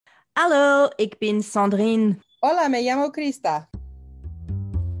Hallo, ik ben Sandrine. Hola, me llamo Krista.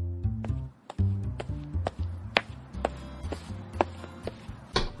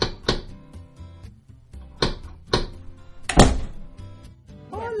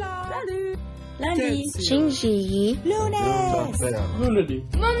 Hola. Salut. Lundi. Shinji. Lunes. Lunedy.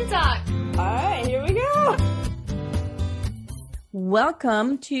 All right, here we go.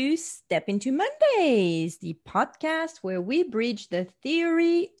 Welcome to Step Into Mondays, the podcast where we bridge the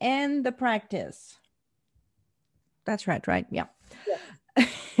theory and the practice. That's right? Yeah. I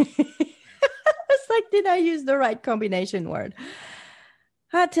was like, did I use the right combination word?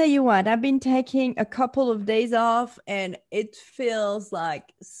 I'll tell you what, I've been taking a couple of days off and it feels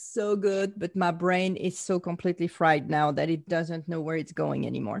like so good, but my brain is so completely fried now that it doesn't know where it's going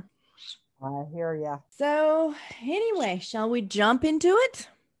anymore. I hear ya. So anyway, shall we jump into it?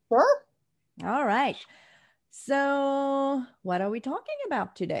 Sure. All right. So what are we talking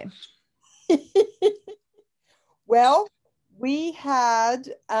about today? Well, we had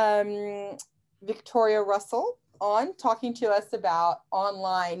Victoria Russell on talking to us about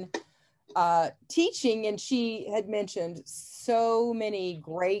online teaching, and she had mentioned so many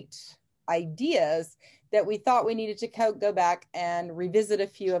great ideas that we thought we needed to go back and revisit a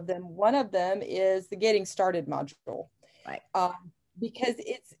few of them. One of them is the Getting Started module. Right. Because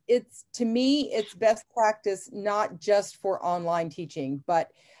it's to me, it's best practice, not just for online teaching,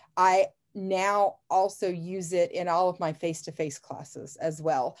 but I now also use it in all of my face-to-face classes as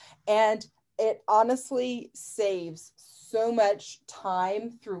well. And it honestly saves so much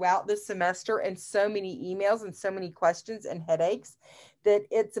time throughout the semester and so many emails and so many questions and headaches that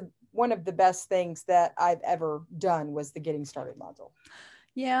it's one of the best things that I've ever done was the Getting Started module.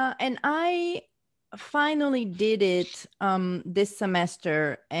 Yeah, and I finally did it this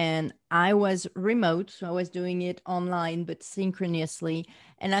semester, and I was remote, so I was doing it online but synchronously,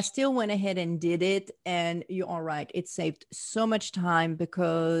 and I still went ahead and did it. And you are right, it saved so much time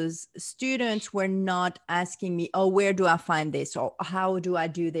because students were not asking me, oh, where do I find this, or how do I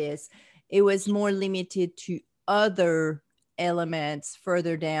do this? It was more limited to other elements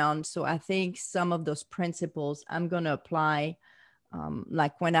further down. So I think some of those principles I'm going to apply.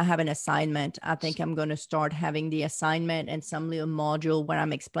 Like when I have an assignment, I think I'm going to start having the assignment and some little module where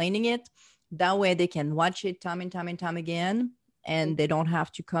I'm explaining it. That way they can watch it time and time and time again, and they don't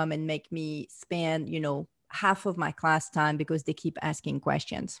have to come and make me spend, half of my class time because they keep asking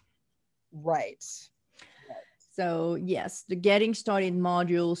questions. Right. So yes, the Getting Started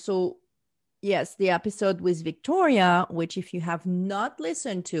module. So yes, the episode with Victoria, which if you have not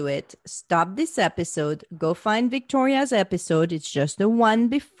listened to it, stop this episode, go find Victoria's episode. It's just the one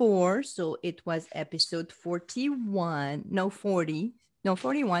before. So it was episode 41. No, 40. No,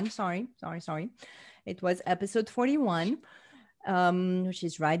 41. Sorry. It was episode 41, which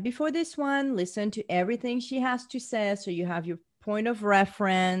is right before this one. Listen to everything she has to say. So you have your point of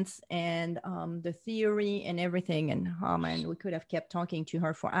reference and the theory and everything. And oh man, we could have kept talking to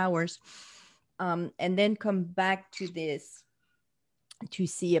her for hours. And then come back to this to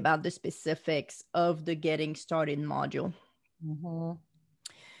see about the specifics of the Getting Started module. Mm-hmm.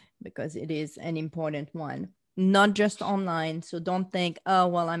 Because it is an important one, not just online. So don't think, oh,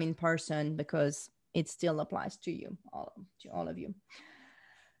 well, I'm in person, because it still applies to you, all of you.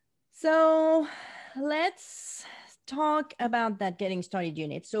 So let's talk about that Getting Started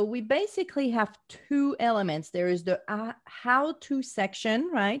unit. So we basically have two elements. There is the how-to section,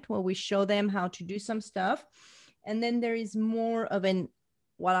 right, where we show them how to do some stuff. And then there is more of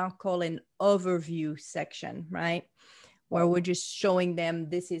what I'll call an overview section, right, where we're just showing them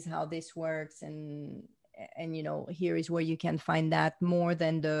this is how this works, and here is where you can find that, more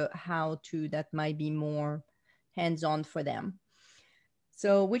than the how-to that might be more hands-on for them.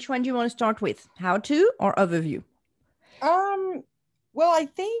 So which one do you want to start with, how-to or overview? Well, I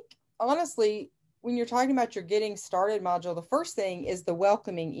think honestly, when you're talking about your Getting Started module, the first thing is the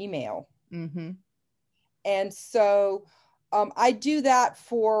welcoming email. Mm-hmm. And so I do that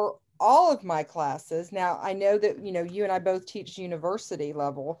for all of my classes. Now, I know that, you and I both teach university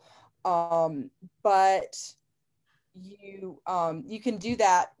level, but you can do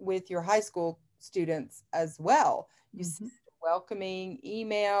that with your high school students as well. You Mm-hmm. welcoming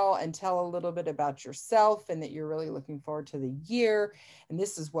email and tell a little bit about yourself and that you're really looking forward to the year and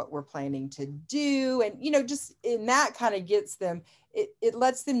this is what we're planning to do, and just in that kind of gets them, it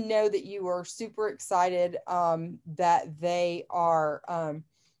lets them know that you are super excited, that they are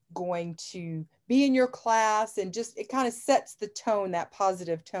going to be in your class, and just it kind of sets the tone, that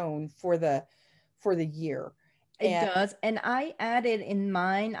positive tone for the year. It does. And I added in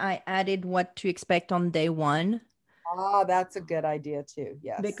mine, what to expect on day one. Ah, that's a good idea too.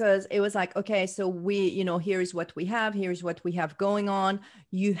 Yes. Because it was like, okay, so we, here's what we have, here's what we have going on.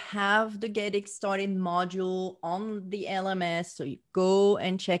 You have the Getting Started module on the LMS, so you go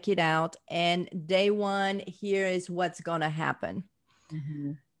and check it out. And day one, here is what's gonna happen.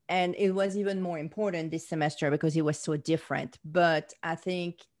 Mm-hmm. And it was even more important this semester because it was so different. But I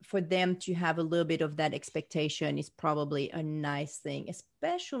think for them to have a little bit of that expectation is probably a nice thing,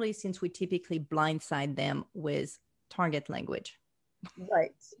 especially since we typically blindside them with target language.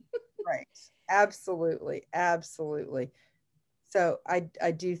 Right. Right. Absolutely. Absolutely. So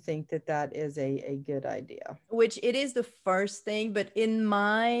I do think that that is a good idea. Which it is the first thing, but in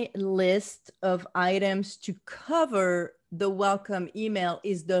my list of items to cover, the welcome email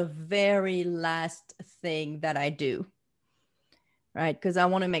is the very last thing that I do, right? Because I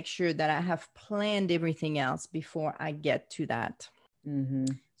want to make sure that I have planned everything else before I get to that. Mm-hmm.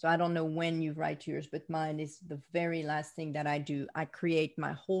 So I don't know when you write yours, but mine is the very last thing that I do. I create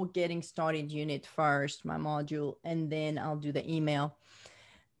my whole Getting Started unit first, my module, and then I'll do the email.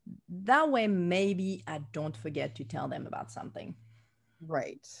 That way, maybe I don't forget to tell them about something.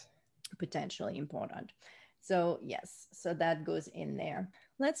 Right. Potentially important. So yes, so that goes in there.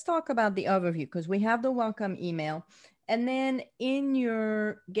 Let's talk about the overview because we have the welcome email. And then in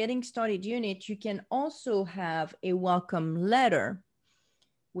your Getting Started unit, you can also have a welcome letter,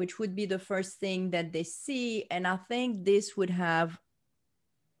 which would be the first thing that they see. And I think this would have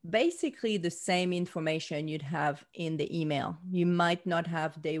basically the same information you'd have in the email. You might not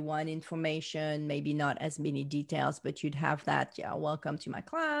have day one information, maybe not as many details, but you'd have that, yeah, welcome to my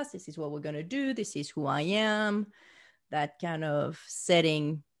class. This is what we're going to do. This is who I am. That kind of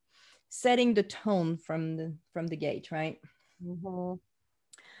setting the tone from the gate, right? Mm-hmm.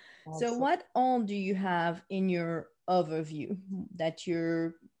 So what all do you have in your overview that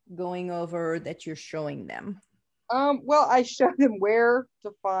you're going over, that you're showing them? Well, I show them where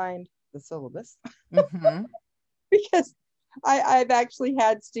to find the syllabus Mm-hmm. because I've actually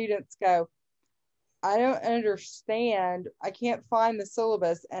had students go, I don't understand. I can't find the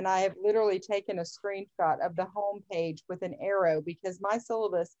syllabus. And I have literally taken a screenshot of the home page with an arrow because my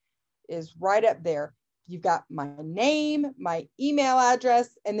syllabus is right up there. You've got my name, my email address,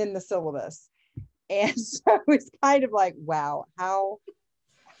 and then the syllabus. And so it's kind of like, wow, how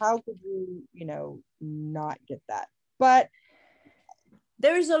could you not get that? But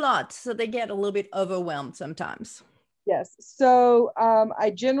There's a lot, so they get a little bit overwhelmed sometimes. yes, so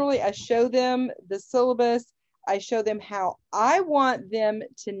I show them the syllabus. I show them how I want them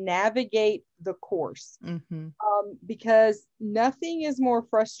to navigate the course. Mm-hmm. Because nothing is more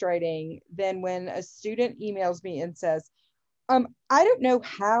frustrating than when a student emails me and says, I don't know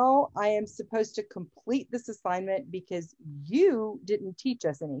how I am supposed to complete this assignment because you didn't teach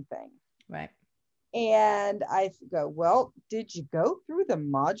us anything. Right. And I go, well, did you go through the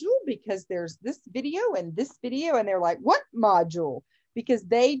module? Because there's this video and this video. And they're like, what module? Because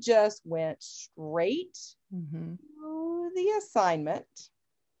they just went straight Mm-hmm. through the assignment.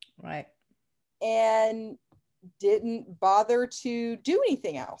 Right. And didn't bother to do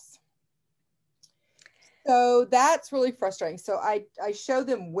anything else. So that's really frustrating. So I show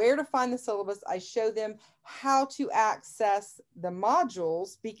them where to find the syllabus. I show them how to access the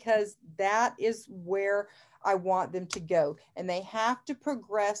modules because that is where I want them to go. And they have to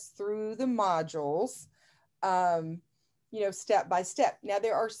progress through the modules, step by step. Now,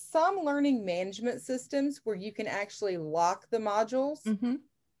 there are some learning management systems where you can actually lock the modules. Mm-hmm.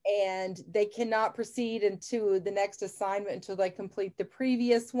 And they cannot proceed into the next assignment until they complete the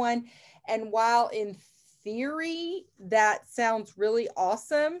previous one. And while in theory that sounds really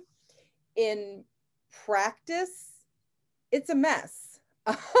awesome, in practice it's a mess.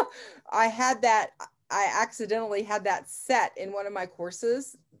 I accidentally had that set in one of my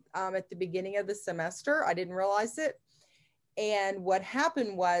courses at the beginning of the semester. I didn't realize it, and what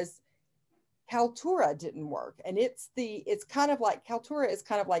happened was Kaltura didn't work. And it's kind of like Kaltura is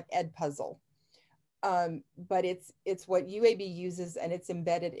kind of like Edpuzzle. But it's what UAB uses, and it's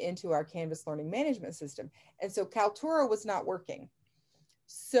embedded into our Canvas learning management system. And so Kaltura was not working.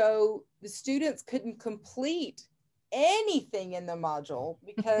 So the students couldn't complete anything in the module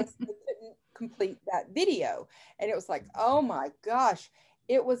because they couldn't complete that video. And it was like, oh my gosh,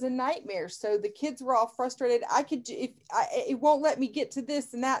 it was a nightmare. So the kids were all frustrated. It won't let me get to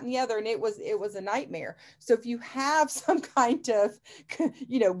this and that and the other. And it was a nightmare. So if you have some kind of,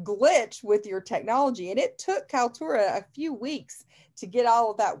 glitch with your technology, and it took Kaltura a few weeks to get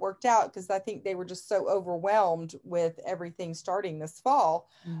all of that worked out, because I think they were just so overwhelmed with everything starting this fall.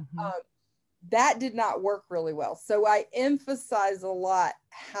 Mm-hmm. That did not work really well. So I emphasize a lot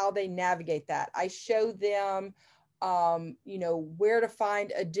how they navigate that. I show them where to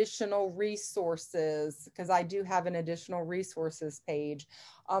find additional resources, because I do have an additional resources page.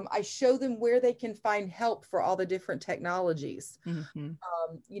 I show them where they can find help for all the different technologies. Mm-hmm.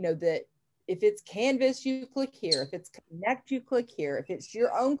 That if it's Canvas, you click here. If it's Connect, you click here. If it's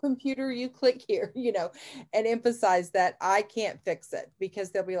your own computer, you click here, and emphasize that I can't fix it,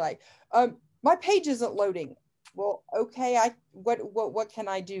 because they'll be like, my page isn't loading. Well, okay, what can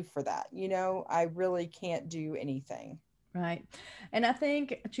I do for that? I really can't do anything. Right. And I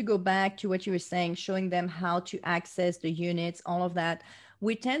think, to go back to what you were saying, showing them how to access the units, all of that,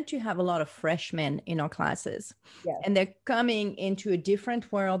 we tend to have a lot of freshmen in our classes. Yes. And they're coming into a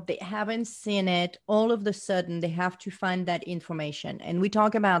different world. They haven't seen it. All of a sudden, they have to find that information. And we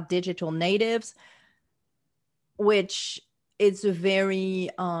talk about digital natives, which is a very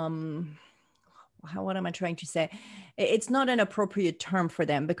what am I trying to say? It's not an appropriate term for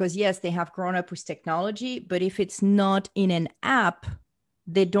them, because yes, they have grown up with technology, but if it's not in an app,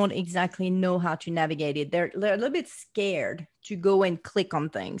 they don't exactly know how to navigate it. They're a little bit scared to go and click on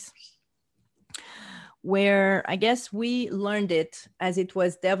things. Where I guess we learned it as it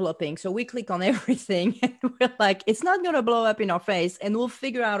was developing. So we click on everything and we're like, it's not going to blow up in our face, and we'll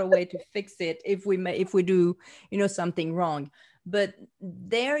figure out a way to fix it if we do, something wrong. But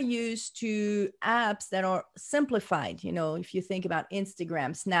they're used to apps that are simplified. If you think about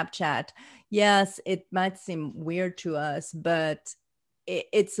Instagram, Snapchat, yes, it might seem weird to us, but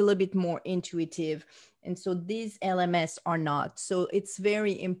it's a little bit more intuitive. And so these LMS are not. So it's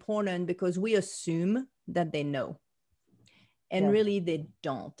very important, because we assume that they know. And Yeah. really they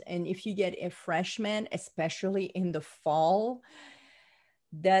don't. And if you get a freshman, especially in the fall,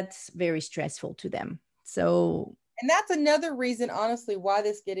 that's very stressful to them. So, and that's another reason, honestly, why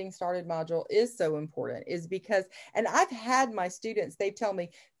this Getting Started module is so important, is because, and I've had my students, they tell me,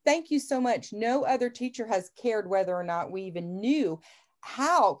 thank you so much. No other teacher has cared whether or not we even knew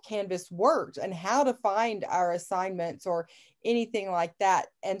how Canvas worked and how to find our assignments or anything like that.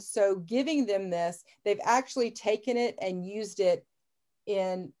 And so giving them this, they've actually taken it and used it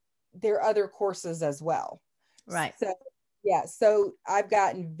in their other courses as well. right. So, yeah, so I've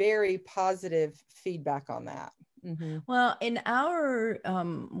gotten very positive feedback on that. Mm-hmm. Well, in our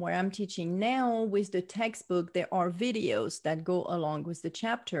where I'm teaching now, with the textbook, there are videos that go along with the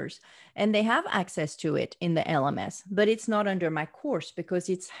chapters, and they have access to it in the LMS, but it's not under my course because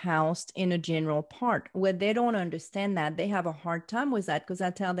it's housed in a general part. Where they don't understand that, they have a hard time with that, because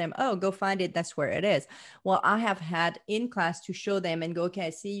I tell them, oh, go find it, that's where it is. Well, I have had in class to show them and go, okay,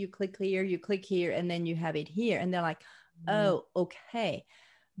 see, you click here, and then you have it here. And they're like, oh, okay.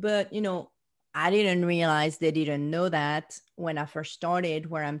 But I didn't realize they didn't know that when I first started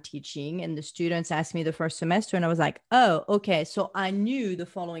where I'm teaching, and the students asked me the first semester, and I was like, oh, okay. So I knew the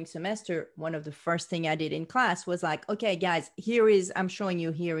following semester, one of the first thing I did in class was like, okay, guys, I'm showing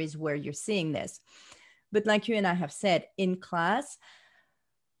you, here is where you're seeing this. But like you and I have said, in class,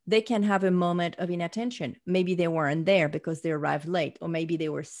 they can have a moment of inattention. Maybe they weren't there because they arrived late, or maybe they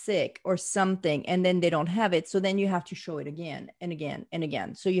were sick or something, and then they don't have it. So then you have to show it again and again and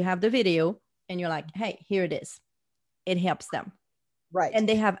again. So you have the video, and you're like, hey, here it is. It helps them. Right. And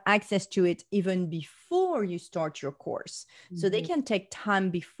they have access to it even before you start your course. Mm-hmm. So they can take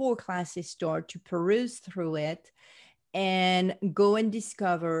time before classes start to peruse through it and go and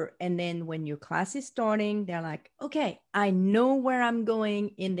discover. And then when your class is starting, they're like, okay, I know where I'm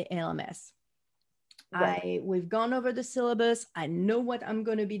going in the LMS. Right. We've gone over the syllabus. I know what I'm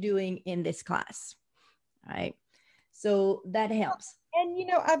going to be doing in this class. Right. So that helps. And,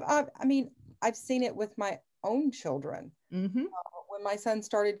 I've seen it with my own children. Mm-hmm. When my son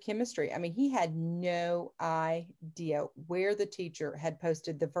started chemistry, he had no idea where the teacher had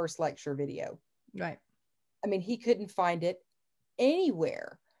posted the first lecture video. Right. He couldn't find it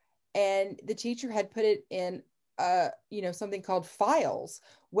anywhere. And the teacher had put it in, something called files.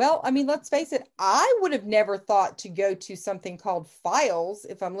 Well, let's face it, I would have never thought to go to something called files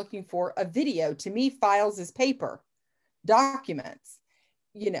if I'm looking for a video. To me, files is paper, documents.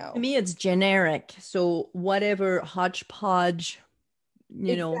 To me, it's generic. So whatever hodgepodge,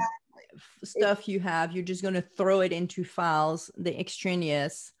 exactly. Stuff you have, you're just going to throw it into files, the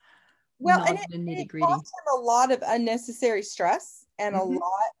extraneous. Well, and it caused him a lot of unnecessary stress and mm-hmm. a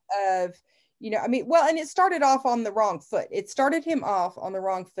lot of, and it started off on the wrong foot. It started him off on the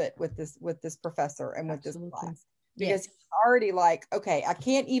wrong foot with this professor and with Absolutely. This class. Because he's already like, okay, I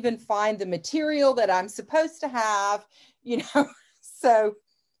can't even find the material that I'm supposed to have, So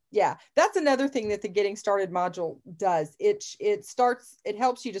yeah, that's another thing that the Getting Started module does. It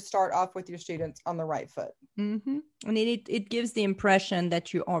helps you to start off with your students on the right foot. Mm-hmm. And it gives the impression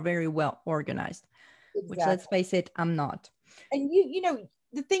that you are very well organized. which, let's Exactly. face it, I'm not. And you know,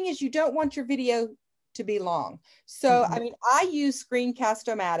 the thing is, you don't want your video to be long. So, Mhm. I mean, I use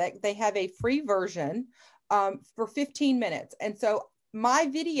Screencast-O-Matic. They have a free version for 15 minutes. And so my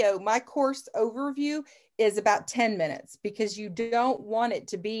video, my course overview is about 10 minutes because you don't want it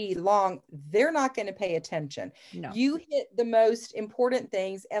to be long. They're not going to pay attention. No. You hit the most important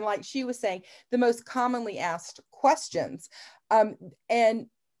things. And like she was saying, the most commonly asked questions. And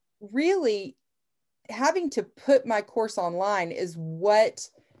really, having to put my course online is what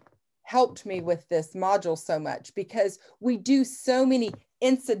helped me with this module so much, because we do so many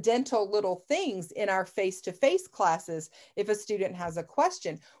incidental little things in our face-to-face classes. If a student has a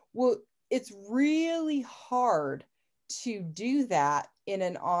question, well, it's really hard to do that in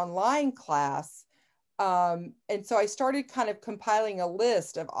an online class. And so I started kind of compiling a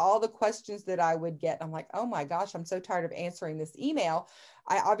list of all the questions that I would get. I'm like, oh my gosh, I'm so tired of answering this email.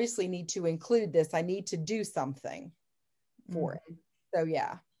 I obviously need to include this. I need to do something for it. So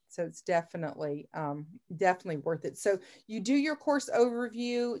yeah, so it's definitely worth it. So you do your course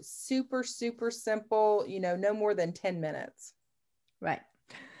overview, super, super simple, you know, no more than 10 minutes. Right.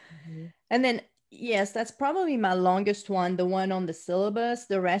 Mm-hmm. And then, yes, that's probably my longest one, the one on the syllabus.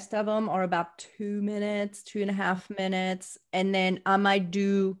 The rest of them are about 2 minutes, 2.5 minutes. And then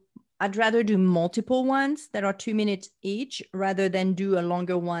I'd rather do multiple ones that are 2 minutes each rather than do a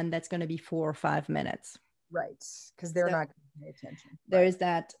longer one that's going to be 4 or 5 minutes. Right. Because they're So not going to pay attention. there Right. is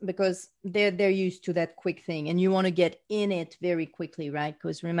that, because they're used to that quick thing and you want to get in it very quickly, right?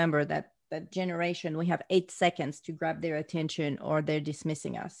 Because remember that generation, we have 8 seconds to grab their attention or they're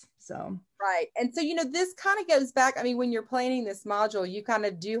dismissing us. So Right. And so, you know, this kind of goes back. I mean, when you're planning this module, you kind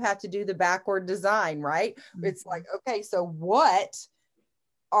of do have to do the backward design, right? It's like, okay, so what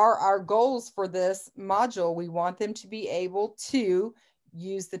are our goals for this module? We want them to be able to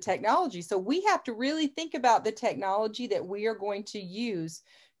use the technology. So we have to really think about the technology that we are going to use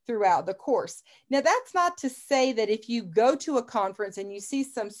throughout the course. Now, that's not to say that if you go to a conference and you see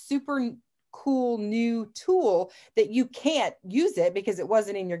some super cool new tool that you can't use it because it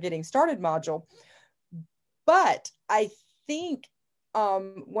wasn't in your getting started module. But I think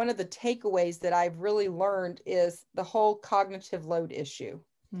one of the takeaways that I've really learned is the whole cognitive load issue.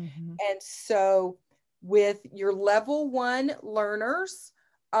 mm-hmm. And so with your level 1 learners,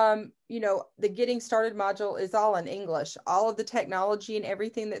 you know, the getting started module is all in English. All of the technology and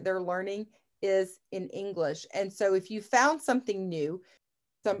everything that they're learning is in English. And so if you found something new,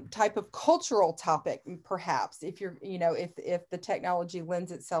 some type of cultural topic, perhaps, if you're, you know, if the technology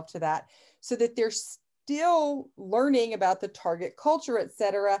lends itself to that, so that they're still learning about the target culture, et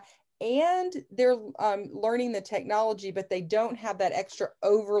cetera, and they're learning the technology, but they don't have that extra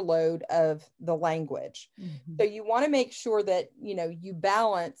overload of the language. Mm-hmm. So you want to make sure that, you know, you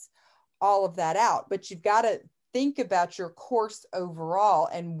balance all of that out, but you've got to think about your course overall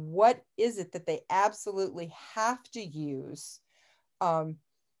and what is it that they absolutely have to use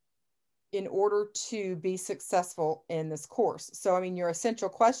in order to be successful in this course. So, I mean, your essential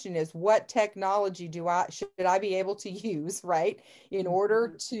question is, what technology should I be able to use, right, in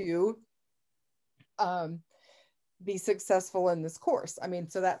order to be successful in this course? I mean,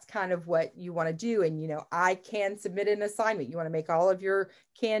 so that's kind of what you want to do. And, you know, I can submit an assignment. You want to make all of your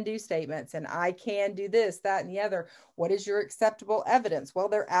can do statements, and I can do this, that, and the other. What is your acceptable evidence? Well,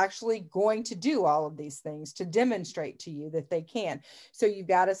 they're actually going to do all of these things to demonstrate to you that they can. So you've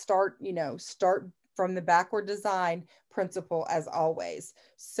got to start, you know, start from the backward design principle as always.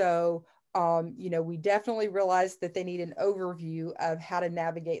 So, you know, we definitely realized that they need an overview of how to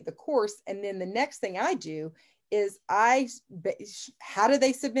navigate the course. And then the next thing I do is how do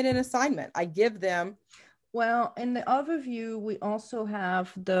they submit an assignment? I give them. Well, in the overview, we also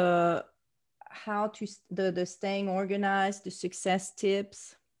have the staying organized, the success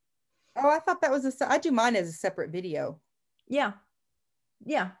tips. Oh, I thought that was I do mine as a separate video. Yeah.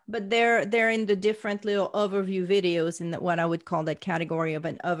 Yeah, but they're in the different little overview videos in what I would call that category of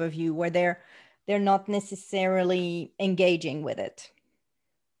an overview, where they're not necessarily engaging with it.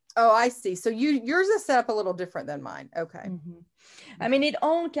 Oh, I see. So yours is set up a little different than mine. Okay. Mm-hmm. I mean, it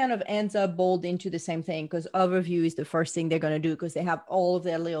all kind of ends up boiled into the same thing, because overview is the first thing they're going to do because they have all of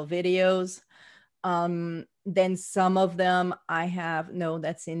their little videos. Then some of them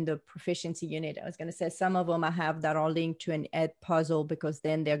that's in the proficiency unit. I was going to say some of them I have that are linked to an Edpuzzle, because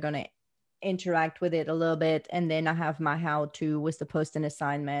then they're going to interact with it a little bit. And then I have my how to with the post and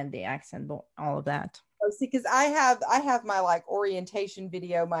assignment, the accent board, all of that. Oh, see, because I have my like orientation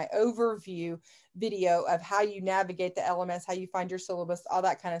video, my overview video of how you navigate the LMS, how you find your syllabus, all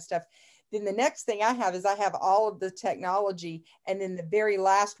that kind of stuff. Then the next thing I have is I have all of the technology. And then the very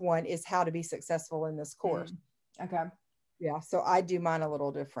last one is how to be successful in this course. Okay. Yeah. So I do mine a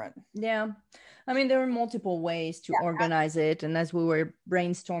little different. Yeah. I mean, there are multiple ways to organize it. And as we were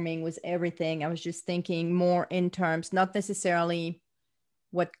brainstorming with everything, I was just thinking more in terms, not necessarily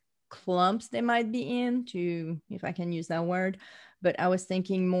what clumps they might be in, to, if I can use that word, but I was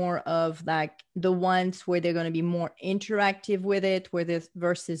thinking more of like the ones where they're going to be more interactive with it, where this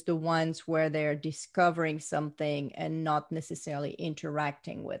versus the ones where they're discovering something and not necessarily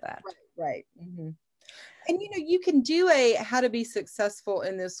interacting with that. Right. Mm-hmm. And you can do a how to be successful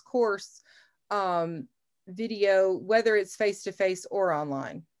in this course video, whether it's face to face or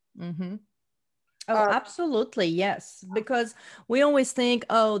online. Mm-hmm. Oh, absolutely. Yes. Because we always think,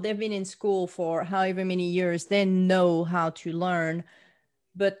 oh, they've been in school for however many years, they know how to learn,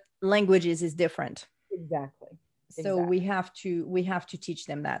 but languages is different. Exactly. So we have to teach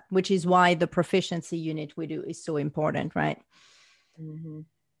them that, which is why the proficiency unit we do is so important, right? Mm-hmm.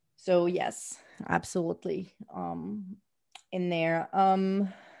 So yes, absolutely. In there.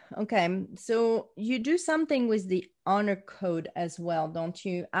 Okay, so you do something with the honor code as well, don't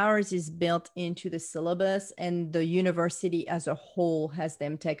you? Ours is built into the syllabus, and the university as a whole has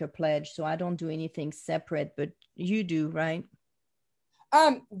them take a pledge. So I don't do anything separate, but you do, right?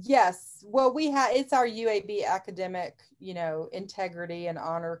 Yes. Well, it's our UAB academic, integrity and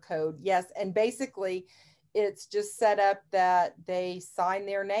honor code. Yes. And basically it's just set up that they sign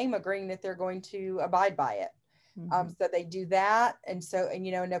their name agreeing that they're going to abide by it. Mm-hmm. So they do that. And so,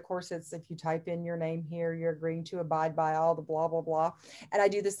 and of course it's, if you type in your name here, you're agreeing to abide by all the blah, blah, blah. And I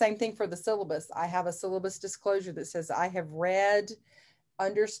do the same thing for the syllabus. I have a syllabus disclosure that says I have read,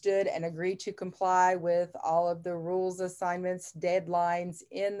 understood, and agreed to comply with all of the rules, assignments, deadlines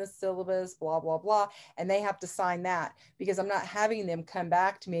in the syllabus, blah, blah, blah. And they have to sign that, because I'm not having them come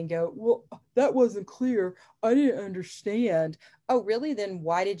back to me and go, well, that wasn't clear, I didn't understand. Oh, really? Then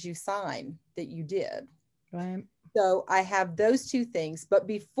why did you sign that you did? Right. So I have those two things. But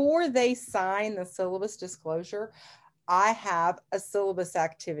before they sign the syllabus disclosure, I have a syllabus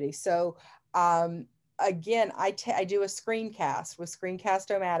activity. So again, I do a screencast with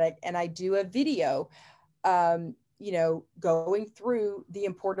Screencast-O-Matic, and I do a video, going through the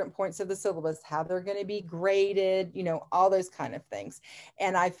important points of the syllabus, how they're going to be graded, all those kind of things.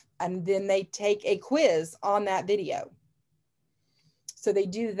 And then they take a quiz on that video. So they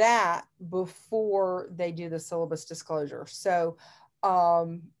do that before they do the syllabus disclosure. So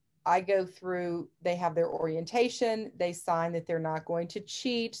I go through, they have their orientation, they sign that they're not going to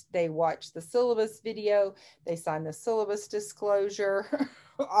cheat, they watch the syllabus video, they sign the syllabus disclosure,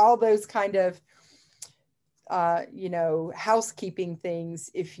 all those kind of, housekeeping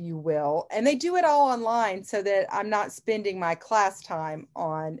things, if you will. And they do it all online so that I'm not spending my class time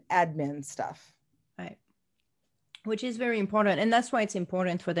on admin stuff. Right. Which is very important. And that's why it's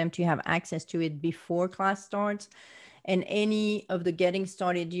important for them to have access to it before class starts. And any of the getting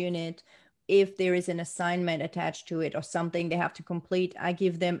started unit, if there is an assignment attached to it or something they have to complete, I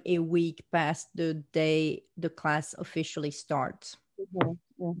give them a week past the day the class officially starts.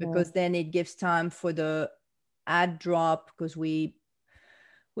 Mm-hmm. Mm-hmm. Because then it gives time for the add drop, because we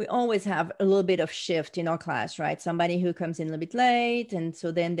always have a little bit of shift in our class, right? Somebody who comes in a little bit late. And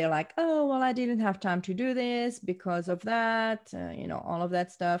so then they're like, oh, well, I didn't have time to do this because of that, all of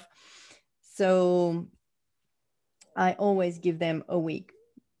that stuff. So I always give them a week.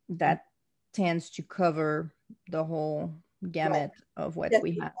 That tends to cover the whole gamut of what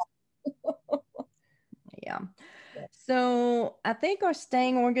we have. Yeah. So I think our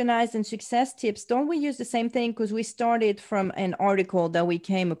staying organized and success tips, don't we use the same thing? Because we started from an article that we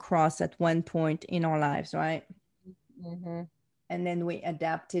came across at one point in our lives, right? Mm-hmm. And then we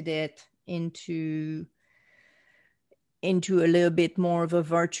adapted it into a little bit more of a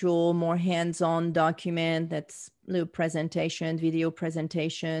virtual, more hands-on document that's a little presentation, video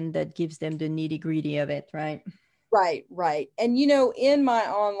presentation that gives them the nitty-gritty of it, right? Right. And in my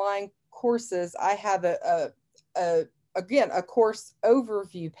online courses, I have a course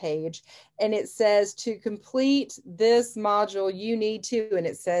overview page, and it says to complete this module you need to, and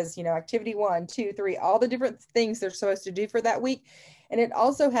it says activity 1, 2, 3, all the different things they're supposed to do for that week, and it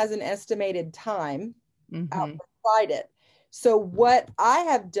also has an estimated time out beside it. So what I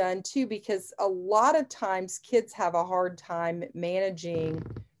have done too, because a lot of times kids have a hard time managing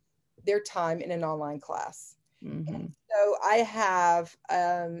their time in an online class. Mm-hmm. So I have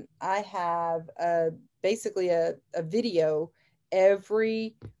basically a video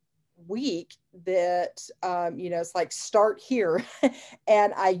every week that it's like start here,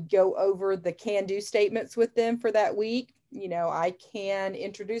 and I go over the can-do statements with them for that week. I can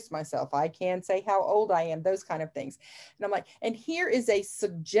introduce myself. I can say how old I am, those kind of things. And I'm like, and here is a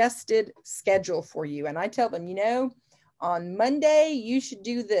suggested schedule for you. And I tell them, on Monday, you should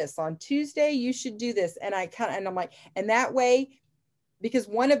do this. On Tuesday, you should do this. And I'm like, and that way, because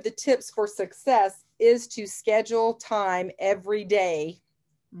one of the tips for success is to schedule time every day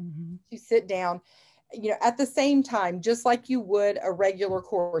to sit down, at the same time, just like you would a regular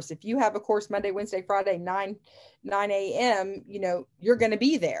course. If you have a course Monday, Wednesday, Friday, 9 a.m., you're going to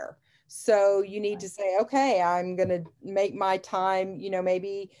be there. So you need to say, okay, I'm going to make my time,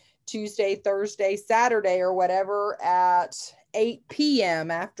 maybe Tuesday, Thursday, Saturday, or whatever at 8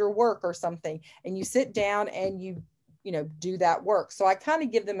 p.m. after work or something. And you sit down and you do that work. So I kind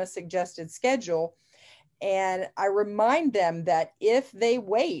of give them a suggested schedule. And I remind them that if they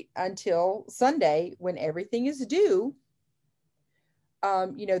wait until Sunday when everything is due,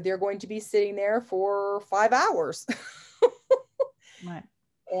 they're going to be sitting there for 5 hours. Right.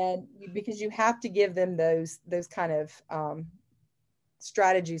 And because you have to give them those kind of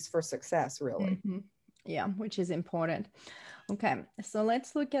strategies for success, really. Mm-hmm. Yeah, which is important. Okay, so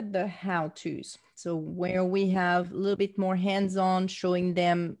let's look at the how-tos. So where we have a little bit more hands-on, showing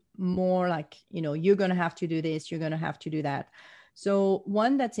them more like, you're going to have to do this, you're going to have to do that. So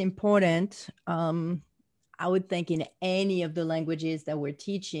one that's important, I would think in any of the languages that we're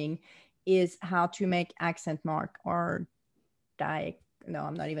teaching, is how to make accent mark or no,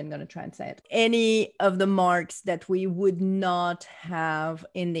 I'm not even going to try and say it. Any of the marks that we would not have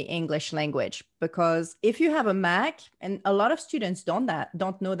in the English language. Because if you have a Mac, and a lot of students don't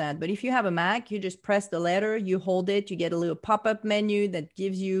know that, but if you have a Mac, you just press the letter, you hold it, you get a little pop-up menu that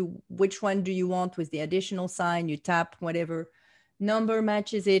gives you which one do you want with the additional sign, you tap whatever number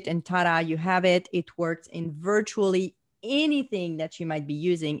matches it, and ta-da, you have it. It works in virtually anything that you might be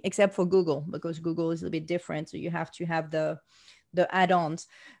using, except for Google, because Google is a bit different. So you have to have the add-ons.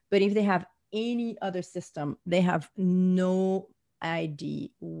 But if they have any other system, they have no idea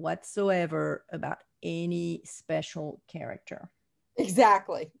whatsoever about any special character.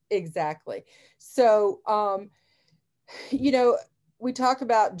 Exactly. So, we talk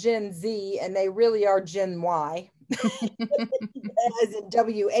about Gen Z, and they really are Gen Y. As in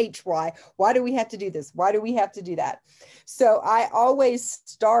WHY. Why do we have to do this? Why do we have to do that? So I always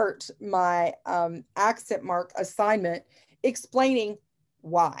start my accent mark assignment explaining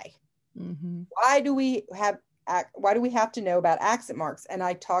why. Mm-hmm. Why do we have to know about accent marks? And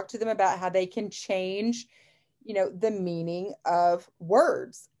I talk to them about how they can change, the meaning of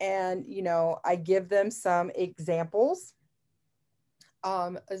words. And, I give them some examples,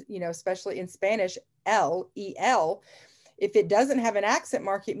 especially in Spanish, LEL. If it doesn't have an accent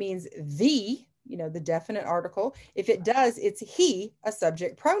mark, it means the definite article. If it does, it's he, a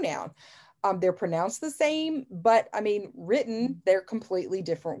subject pronoun. They're pronounced the same, but written, they're completely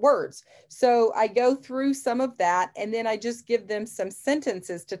different words. So I go through some of that, and then I just give them some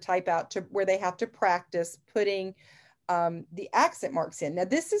sentences to type out to where they have to practice putting the accent marks in. Now,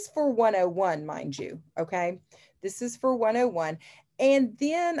 this is for 101, mind you. Okay. This is for 101. And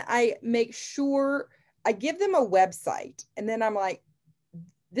then I make sure I give them a website, and then I'm like,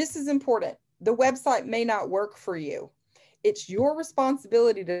 this is important. The website may not work for you. It's your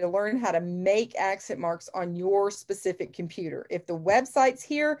responsibility to learn how to make accent marks on your specific computer. If the websites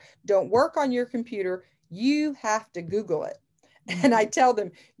here don't work on your computer, you have to Google it. Mm-hmm. And I tell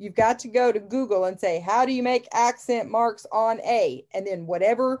them, you've got to go to Google and say, how do you make accent marks on A? And then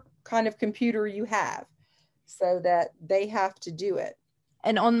whatever kind of computer you have, so that they have to do it.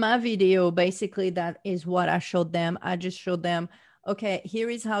 And on my video, basically, that is what I showed them. I just showed them, okay,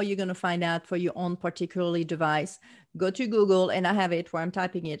 here is how you're going to find out for your own particularly device. Go to Google, and I have it where I'm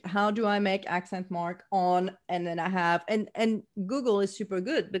typing it. How do I make accent mark on? And then I have, and Google is super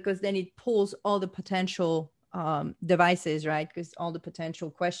good because then it pulls all the potential devices, right? Because all the potential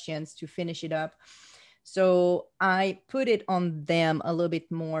questions to finish it up. So I put it on them a little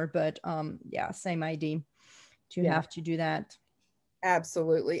bit more, but yeah, same idea to have to do that.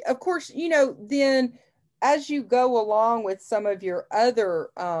 Absolutely. Of course, then as you go along with some of your other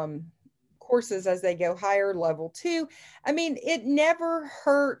courses as they go higher, level 2, it never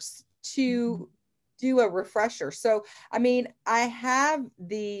hurts to do a refresher. So, I have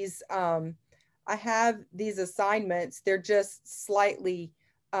these assignments. They're just slightly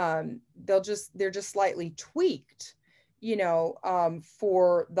they're just slightly tweaked,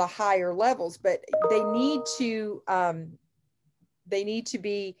 for the higher levels, but they need to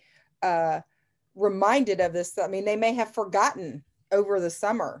be reminded of this. They may have forgotten over the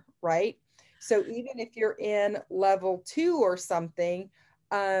summer, right? So even if you're in level 2 or something,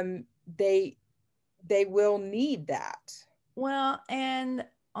 they they will need that. Well, and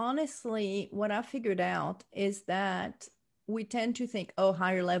honestly, what I figured out is that we tend to think, oh,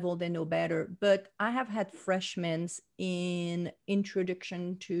 higher level, they know better. But I have had freshmen in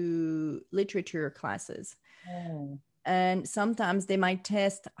introduction to literature classes. Oh. And sometimes they might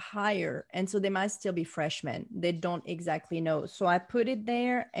test higher. And so they might still be freshmen. They don't exactly know. So I put it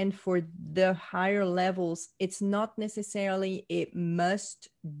there. And for the higher levels, it's not necessarily a must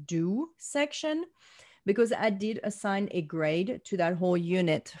do section, because I did assign a grade to that whole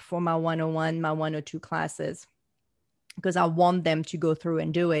unit for my 101, my 102 classes, because I want them to go through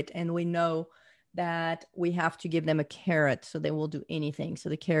and do it. And we know that we have to give them a carrot, so they will do anything. So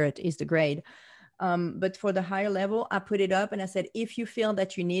the carrot is the grade. But for the higher level, I put it up and I said, if you feel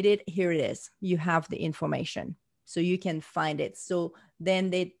that you need it, here it is. You have the information, so you can find it. So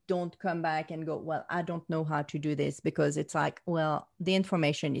then they don't come back and go, well, I don't know how to do this, because it's like, well, the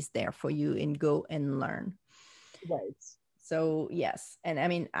information is there for you, and go and learn. Right. So yes, and I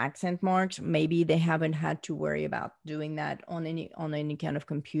mean, accent marks, maybe they haven't had to worry about doing that on any kind of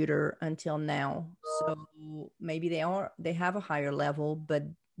computer until now. So maybe they have a higher level, but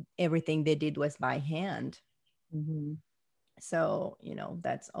everything they did was by hand. Mm-hmm. So,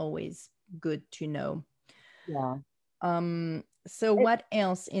 that's always good to know. Yeah. So what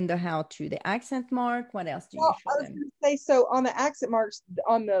else in the how to? The accent mark, what else do you Well, show I was them? going to say, so on the accent marks,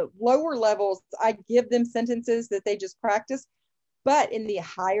 on the lower levels, I give them sentences that they just practice. But in the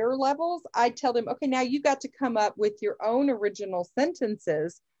higher levels, I tell them, okay, now you got to come up with your own original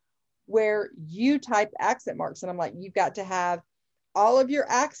sentences where you type accent marks. And I'm like, you've got to have all of your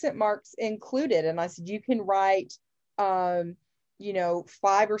accent marks included. And I said, you can write, 5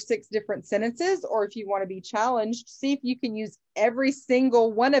 or 6 different sentences, or if you want to be challenged, see if you can use every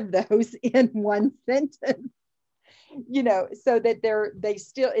single one of those in one sentence. So that they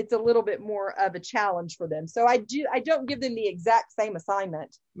still, it's a little bit more of a challenge for them. So I don't give them the exact same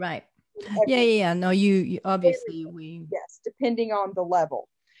assignment. Right. Yeah, Every, yeah, yeah. No, you obviously we yes, depending on the level.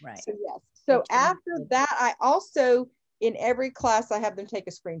 right. So yes. So after that, I also, in every class, I have them take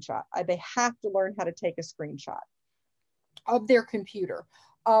a screenshot. They have to learn how to take a screenshot of their computer.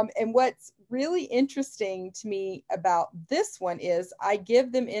 And what's really interesting to me about this one is I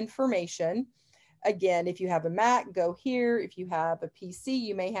give them information. Again, if you have a Mac, go here. If you have a PC,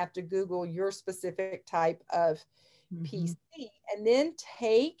 you may have to Google your specific type of PC, and then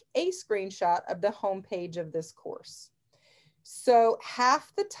take a screenshot of the homepage of this course. So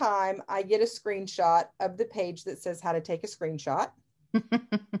half the time I get a screenshot of the page that says how to take a screenshot.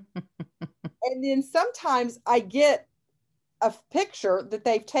 And then sometimes I get a picture that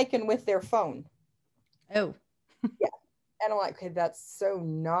they've taken with their phone. Oh. Yeah. And I'm like, okay, that's so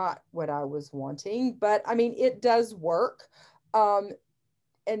not what I was wanting. But I mean, it does work. And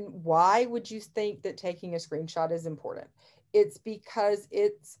why would you think that taking a screenshot is important? It's because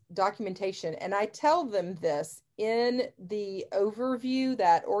it's documentation. And I tell them this in the overview,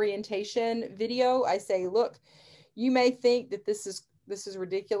 that orientation video. I say, look, you may think that this is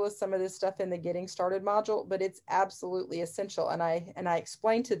ridiculous, some of this stuff in the getting started module, but it's absolutely essential. And I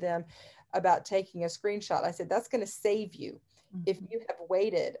explained to them about taking a screenshot. I said, that's going to save you if you have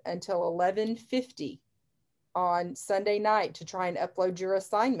waited until 11:50 on Sunday night to try and upload your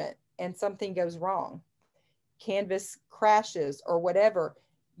assignment and something goes wrong, Canvas crashes or whatever.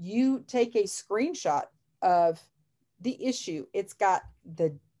 You take a screenshot of the issue. It's got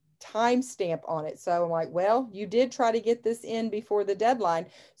the timestamp on it. So I'm like, well, you did try to get this in before the deadline,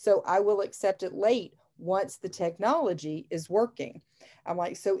 so I will accept it late once the technology is working. I'm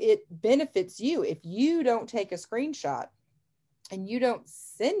like, so it benefits you if you don't take a screenshot and you don't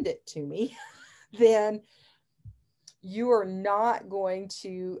send it to me, then you are not going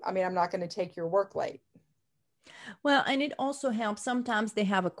to, I mean, I'm not going to take your work late. Well, and it also helps. Sometimes they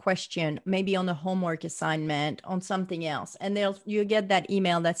have a question, maybe on a homework assignment, on something else, and you get that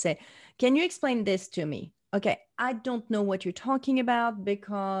email that say, "Can you explain this to me?" Okay, I don't know what you're talking about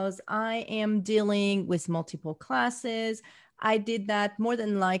because I am dealing with multiple classes. I did that more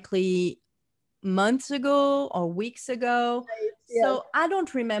than likely months ago or weeks ago. Yes. So I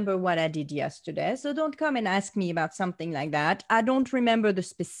don't remember what I did yesterday. So don't come and ask me about something like that. I don't remember the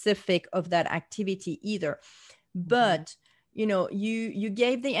specific of that activity either. But you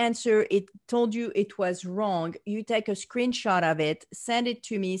gave the answer, it told you it was wrong, you take a screenshot of it, send it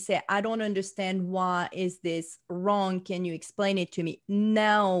to me, say, I don't understand, why is this wrong, can you explain it to me?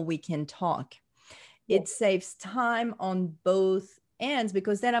 Now we can talk. It saves time on both ends,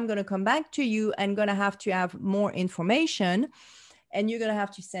 because then I'm going to come back to you and going to have more information, and you're going to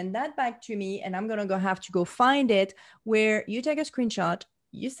have to send that back to me, and I'm going to have to go find it. Where you take a screenshot,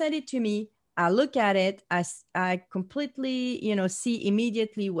 you send it to me, I look at it, I completely, see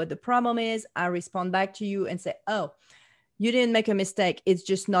immediately what the problem is. I respond back to you and say, oh, you didn't make a mistake. It's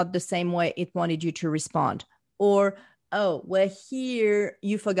just not the same way it wanted you to respond. Or, oh, well, here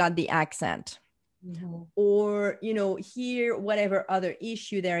you forgot the accent. Mm-hmm. Or, here, whatever other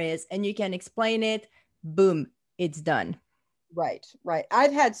issue there is, and you can explain it, boom, it's done. Right.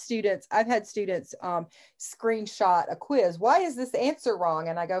 I've had students screenshot a quiz. Why is this answer wrong?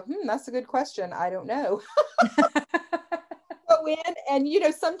 And I go, that's a good question. I don't know. Go in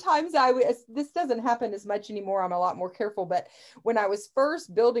and, sometimes this doesn't happen as much anymore. I'm a lot more careful. But when I was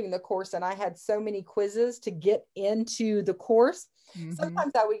first building the course and I had so many quizzes to get into the course,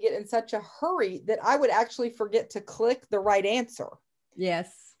 sometimes I would get in such a hurry that I would actually forget to click the right answer.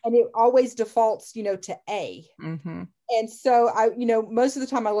 Yes. And it always defaults, to A. Mm-hmm. And so most of the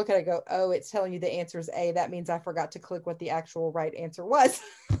time I look at it and go, oh, it's telling you the answer is A. That means I forgot to click what the actual right answer was.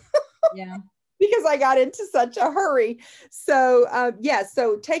 Yeah. Because I got into such a hurry. So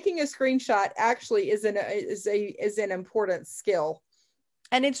so taking a screenshot actually is an important skill.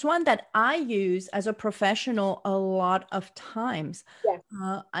 And it's one that I use as a professional a lot of times. Yes.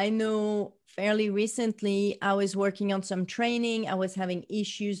 I know fairly recently I was working on some training. I was having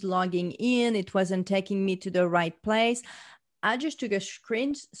issues logging in. It wasn't taking me to the right place. I just took a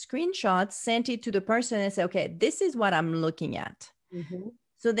screenshot, sent it to the person and said, okay, this is what I'm looking at. Mm-hmm.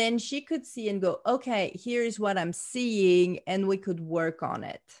 So then she could see and go, okay, here's what I'm seeing, and we could work on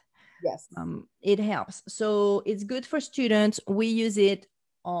it. Yes. It helps. So it's good for students. We use it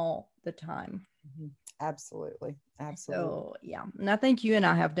all the time. Mm-hmm. Absolutely. So yeah, and I think you and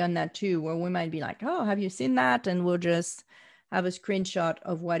I have done that too, where we might be like, oh, have you seen that? And we'll just have a screenshot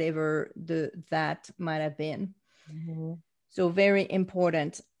of whatever that might have been. Mm-hmm. So very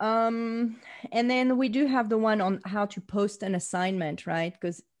important. And then we do have the one on how to post an assignment, right?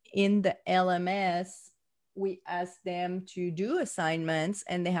 Because in the LMS, we ask them to do assignments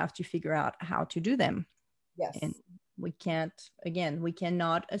and they have to figure out how to do them. Yes. And we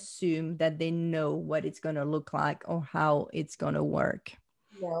cannot assume that they know what it's going to look like or how it's going to work.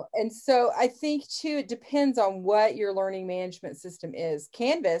 No. And so I think too, it depends on what your learning management system is.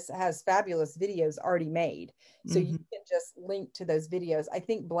 Canvas has fabulous videos already made. So you can just link to those videos. I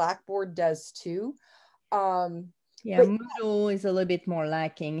think Blackboard does too. Moodle is a little bit more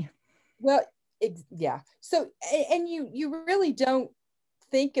lacking. Well, yeah. So, and you really don't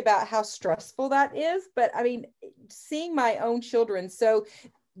think about how stressful that is. But I mean, seeing my own children, so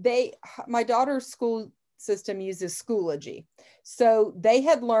my daughter's school system uses Schoology. So they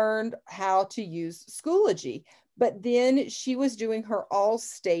had learned how to use Schoology, but then she was doing her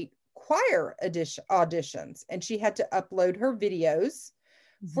all-state choir auditions, and she had to upload her videos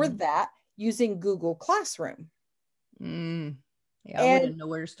for that using Google Classroom. Yeah, I wouldn't know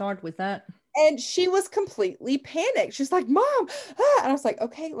where to start with that. And she was completely panicked. She's like, Mom, and I was like,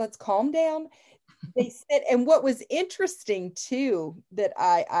 okay, let's calm down. They said, and what was interesting too, that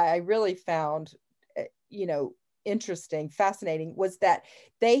I really found, interesting, fascinating, was that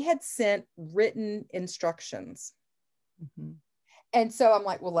they had sent written instructions. Mm-hmm. And so I'm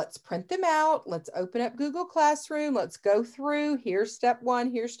like, well, let's print them out. Let's open up Google Classroom. Let's go through. Here's step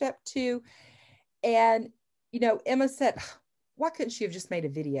 1. Here's step 2. And, Emma said, why couldn't she have just made a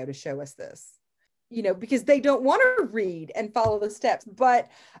video to show us this? Because they don't want to read and follow the steps. But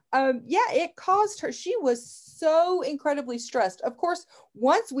it caused her. She was so incredibly stressed. Of course,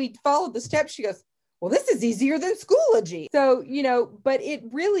 once we followed the steps, she goes, well, this is easier than Schoology. So, but it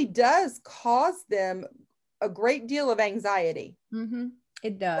really does cause them a great deal of anxiety. Mm-hmm.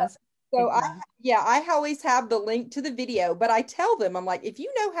 It does. So I always have the link to the video, but I tell them, I'm like, if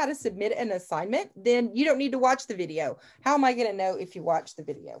you know how to submit an assignment, then you don't need to watch the video. How am I going to know if you watch the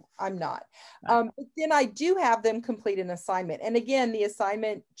video? I'm not. Right. But then I do have them complete an assignment. And again, the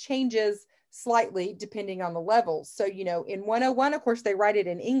assignment changes slightly depending on the level. So, in 101, of course, they write it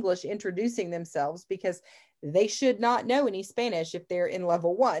in English, introducing themselves, because they should not know any Spanish if they're in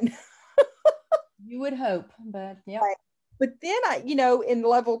level 1. You would hope, but yeah. Right. But then in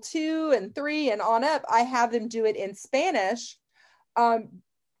level 2 and 3 and on up, I have them do it in Spanish,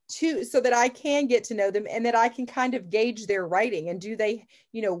 so that I can get to know them and that I can kind of gauge their writing. And do they,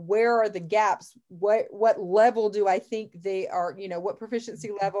 where are the gaps? What level do I think they are, what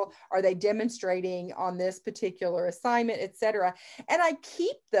proficiency level are they demonstrating on this particular assignment, etc. And I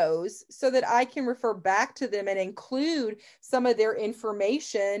keep those so that I can refer back to them and include some of their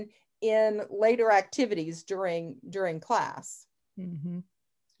information in later activities during class. Mm-hmm.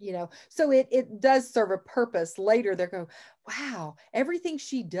 So it does serve a purpose later. They're going, wow, everything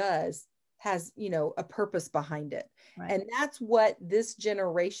she does has, you know, a purpose behind it. Right. And that's what this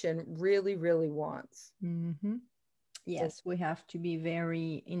generation really, really wants. Mm-hmm. Yes, we have to be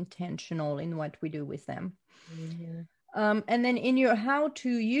very intentional in what we do with them. Mm-hmm. And then in your how-to,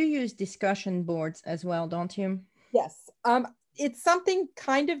 you use discussion boards as well, don't you? Yes. It's something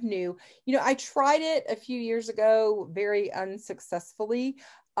kind of new. You know, I tried it a few years ago very unsuccessfully.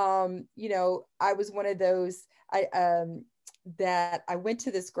 You know, I was one of those that I went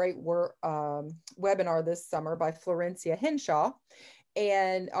to this great webinar this summer by Florencia Henshaw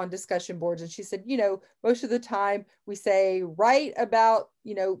and on discussion boards. And she said, you know, most of the time we say, write about,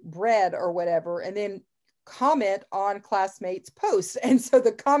 you know, bread or whatever, and then comment on classmates' posts. And so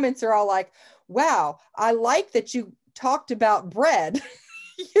the comments are all like, wow, I like that you talked about bread.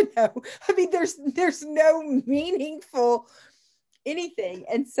 You know, I mean, there's no meaningful anything.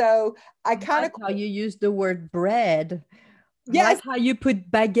 And so I kind of Like how you use the word bread. I yes, like how you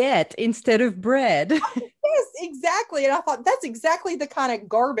put baguette instead of bread. yes, exactly. And I thought that's exactly the kind of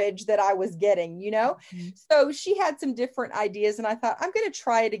garbage that I was getting, you know? Mhm. So she had some different ideas, and I thought, I'm going to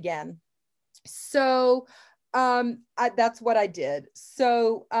try it again. So that's what I did.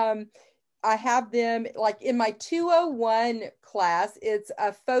 So I have them like in my 201 class, it's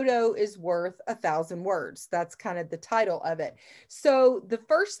a photo is worth 1,000 words. That's kind of the title of it. So the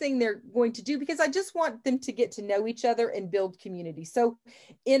first thing they're going to do, because I just want them to get to know each other and build community. So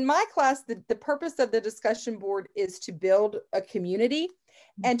in my class, the purpose of the discussion board is to build a community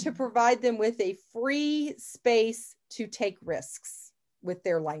and to provide them with a free space to take risks with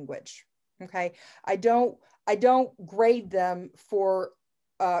their language. Okay. I don't grade them for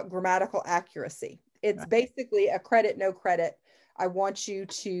grammatical accuracy. It's basically a credit, no credit. I want you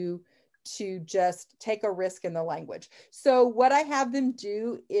to just take a risk in the language. So what I have them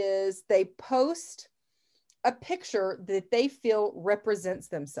do is they post a picture that they feel represents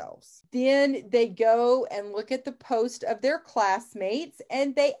themselves. Then they go and look at the post of their classmates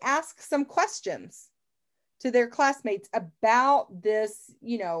and they ask some questions to their classmates about this,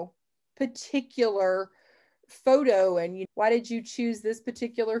 you know, particular photo, and why did you choose this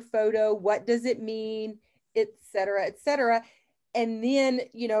particular photo, what does it mean, etc., etc. And then,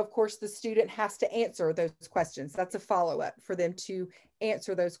 you know, of course the student has to answer those questions. That's a follow-up for them to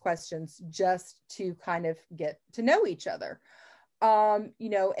answer those questions, just to kind of get to know each other. You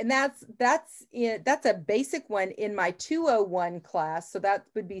know, and that's a basic one in my 201 class, so that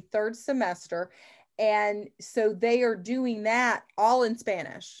would be third semester. And so they are doing that all in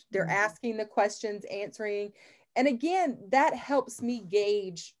Spanish. They're asking the questions, answering. And again, that helps me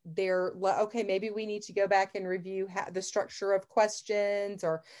gauge their, okay, maybe we need to go back and review the structure of questions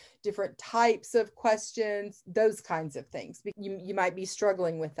or different types of questions, those kinds of things. You might be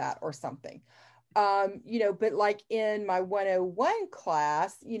struggling with that or something. You know, but like in my 101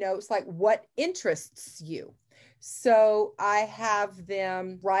 class, you know, it's like, what interests you? So I have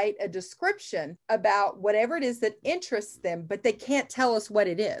them write a description about whatever it is that interests them, but they can't tell us what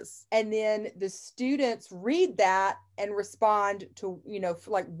it is. And then the students read that and respond to, you know,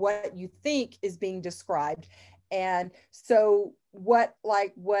 like what you think is being described. And so one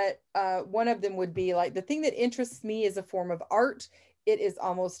of them would be like, the thing that interests me is a form of art. It is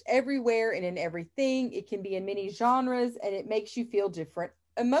almost everywhere and in everything. It can be in many genres, and it makes you feel different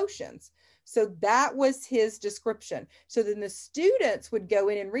emotions. So that was his description. So then the students would go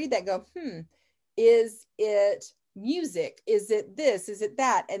in and read that, go, is it music? Is it this? Is it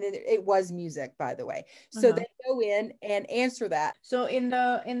that? And then it was music, by the way. So they go in and answer that. So in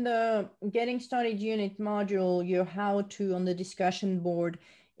the getting started unit module, your how to on the discussion board,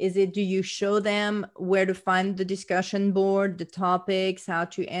 do you show them where to find the discussion board, the topics, how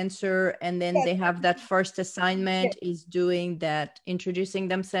to answer, and then Yes. they have that first assignment is doing that, introducing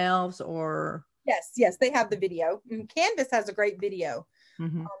themselves, or? Yes, they have the video. Canvas has a great video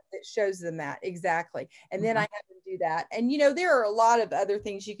that shows them that exactly. And then I have them do that. And, you know, there are a lot of other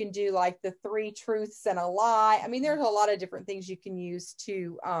things you can do, like the 3 truths and a lie. I mean, there's a lot of different things you can use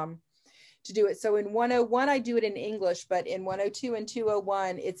to do it. So in 101, I do it in English, but in 102 and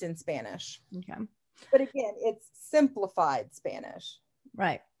 201, it's in Spanish. Okay. But again, it's simplified Spanish.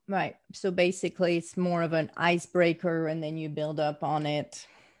 Right. So basically it's more of an icebreaker and then you build up on it.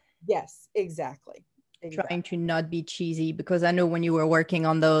 Yes, exactly. Trying to not be cheesy, because I know when you were working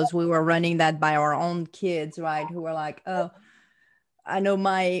on those, we were running that by our own kids, right? Who were like, oh, I know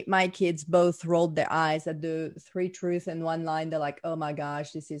my kids both rolled their eyes at the 3 truths and 1 lie. They're like, oh my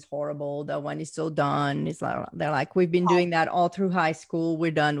gosh, this is horrible. That one is so done. It's like, they're like, we've been doing that all through high school.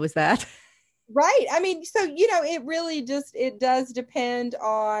 We're done with that. Right. I mean, so, you know, it really it does depend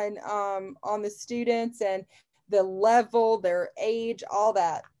on the students and the level, their age, all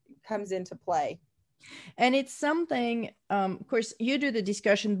that comes into play. And it's something, of course, you do the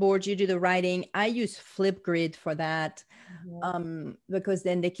discussion boards, you do the writing. I use Flipgrid for that, because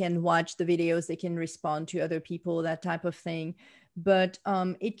then they can watch the videos, they can respond to other people, that type of thing. But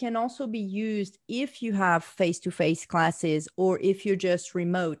it can also be used if you have face-to-face classes, or if you're just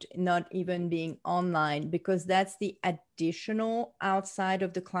remote, not even being online, because that's the additional outside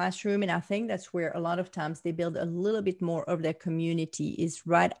of the classroom. And I think that's where a lot of times they build a little bit more of their community, is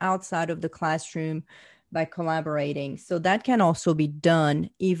right outside of the classroom by collaborating. So that can also be done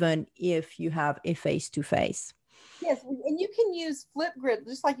even if you have a face-to-face. Yes, and you can use Flipgrid,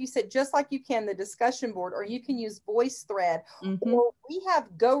 just like you said, just like you can the discussion board, or you can use VoiceThread, or we have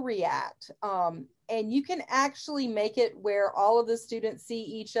GoReact, and you can actually make it where all of the students see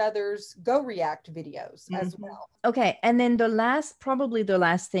each other's GoReact videos as well. Okay, and then probably the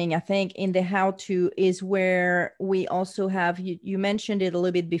last thing I think in the how-to is where we also have, you mentioned it a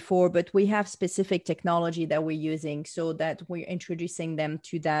little bit before, but we have specific technology that we're using, so that we're introducing them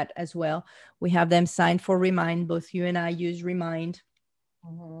to that as well. We have them signed for Remind. Both you and I use Remind.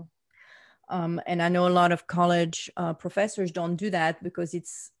 And I know a lot of college professors don't do that because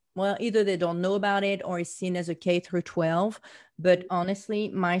it's, well, either they don't know about it or it's seen as a K through 12. But honestly,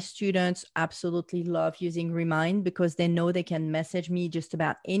 my students absolutely love using Remind because they know they can message me just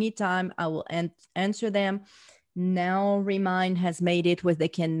about any time. I will answer them. Now Remind has made it where they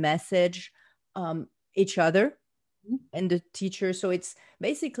can message each other and the teacher. So it's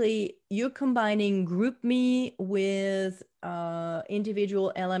basically you're combining GroupMe with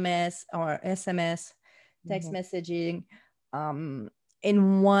individual LMS or SMS text messaging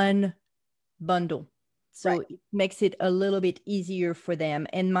in one bundle. So it makes it a little bit easier for them.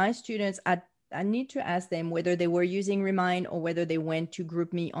 And my students, I need to ask them whether they were using Remind or whether they went to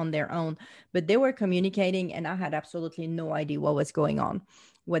GroupMe on their own, but they were communicating and I had absolutely no idea what was going on,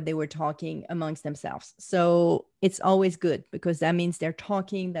 what they were talking amongst themselves. So it's always good because that means they're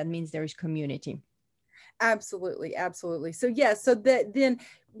talking, that means there's community. Absolutely, absolutely. So yes, so that then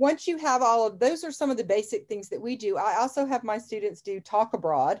once you have all of those are some of the basic things that we do. I also have my students do Talk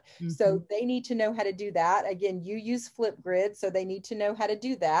Abroad. So they need to know how to do that. Again, you use Flipgrid, so they need to know how to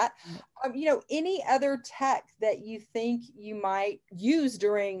do that. Any other tech that you think you might use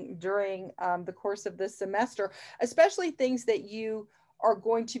during the course of this semester, especially things that you are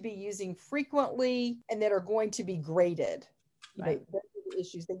going to be using frequently and that are going to be graded. Right.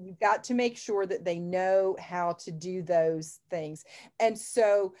 Issues that you've got to make sure that they know how to do those things. And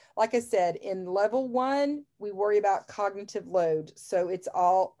so, like I said, in level 1, we worry about cognitive load. So it's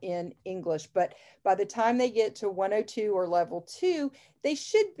all in English. But by the time they get to 102 or level 2, they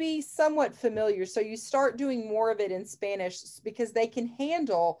should be somewhat familiar. So you start doing more of it in Spanish because they can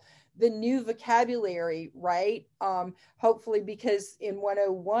handle the new vocabulary, right? Hopefully, because in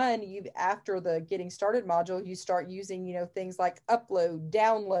 101, after the getting started module, you start using, things like upload,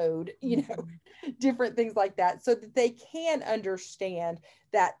 download, different things like that, so that they can understand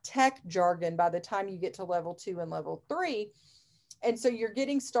that tech jargon by the time you get to level 2 and level 3. And so your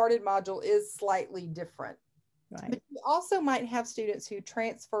getting started module is slightly different. Right. But you also might have students who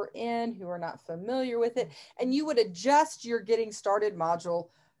transfer in who are not familiar with it, and you would adjust your getting started module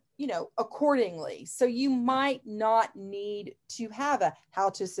accordingly. So you might not need to have a how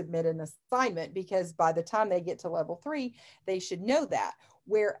to submit an assignment because by the time they get to level 3, they should know that.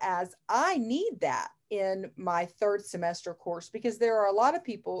 Whereas I need that in my 3rd semester course because there are a lot of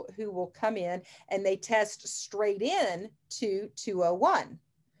people who will come in and they test straight in to 201.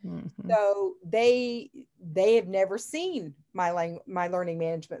 So they have never seen my learning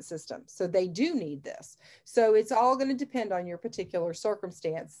management system. So they do need this. So it's all going to depend on your particular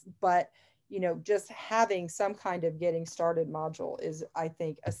circumstance, but just having some kind of getting started module is, I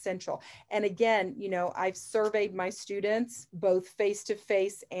think, essential. And again, I've surveyed my students both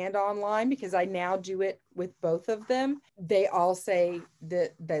face-to-face and online because I now do it with both of them. They all say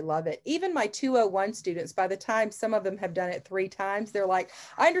that they love it. Even my 201 students, by the time some of them have done it 3 times, they're like,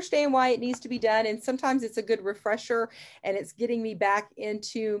 I understand why it needs to be done. And sometimes it's a good refresher and it's getting me back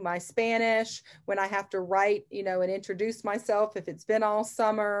into my Spanish when I have to write, and introduce myself if it's been all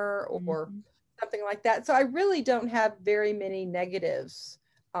summer or something like that. So I really don't have very many negatives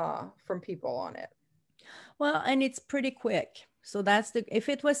from people on it. Well, and it's pretty quick. So if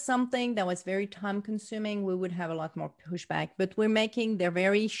it was something that was very time consuming, we would have a lot more pushback, but they're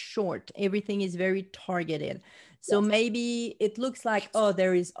very short. Everything is very targeted. So maybe it looks like, oh,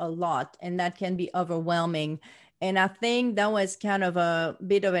 there is a lot, and that can be overwhelming. And I think that was kind of a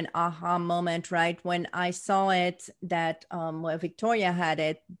bit of an aha moment, right? When I saw it, that well, Victoria had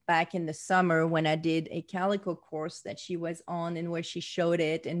it back in the summer when I did a calico course that she was on, and where she showed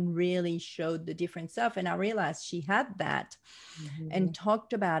it and really showed the different stuff. And I realized she had that and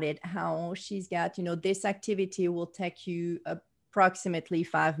talked about it, how she's got, this activity will take you approximately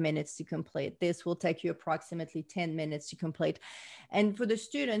 5 minutes to complete. This will take you approximately 10 minutes to complete. And for the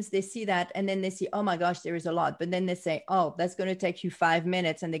students, they see that and then they see, oh my gosh, there is a lot. But then they say, oh, that's going to take you 5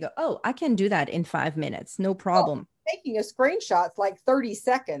 minutes. And they go, oh, I can do that in 5 minutes. No problem. Taking a screenshot's like 30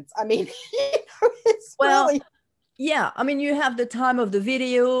 seconds. I mean, it's well, really. Yeah, I mean, you have the time of the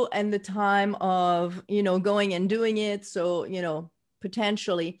video and the time of, going and doing it. So,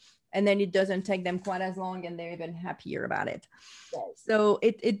 potentially, and then it doesn't take them quite as long and they're even happier about it. Yes. So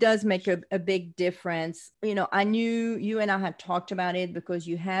it does make a big difference. I knew you and I had talked about it because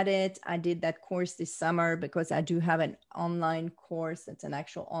you had it. I did that course this summer because I do have an online course. It's an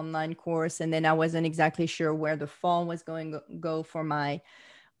actual online course. And then I wasn't exactly sure where the fall was going to go for my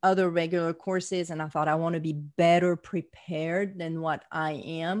other regular courses. And I thought I want to be better prepared than what I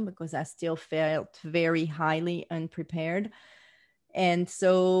am, because I still felt very highly unprepared. And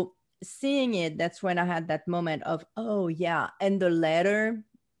so seeing it, that's when I had that moment of, oh yeah. And the letter,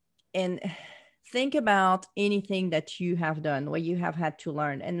 and think about anything that you have done where you have had to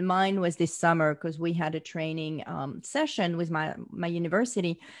learn. And mine was this summer because we had a training session with my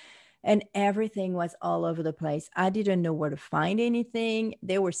university, and everything was all over the place. I didn't know where to find anything.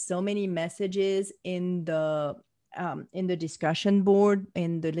 There were so many messages in the discussion board,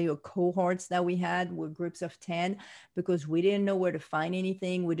 in the little cohorts that we had with groups of 10, because we didn't know where to find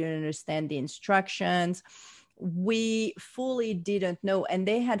anything. We didn't understand the instructions. We fully didn't know. And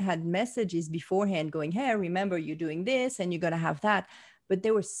they had messages beforehand going, hey, remember you're doing this and you're going to have that. But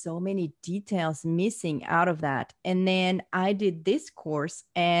there were so many details missing out of that. And then I did this course,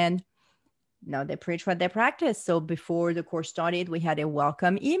 and they preach what they practice. So before the course started, we had a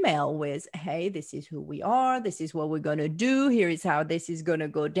welcome email with, hey, this is who we are. This is what we're going to do. Here is how this is going to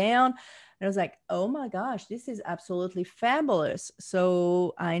go down. And I was like, oh my gosh, this is absolutely fabulous.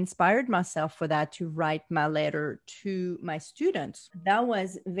 So I inspired myself for that, to write my letter to my students. That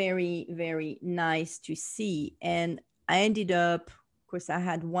was very, very nice to see. And I ended up, of course, I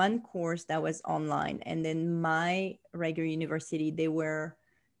had one course that was online, and then my regular university, they were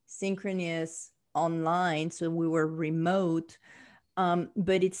synchronous online, so we were remote,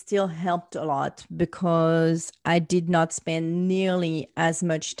 but it still helped a lot because I did not spend nearly as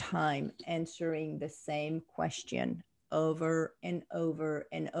much time answering the same question over and over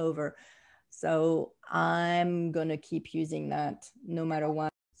and over. So I'm gonna keep using that no matter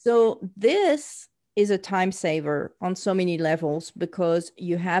what. So this is a time saver on so many levels, because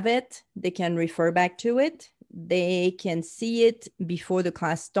you have it, they can refer back to it, they can see it before the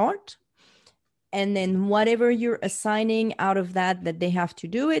class start. And then whatever you're assigning out of that they have to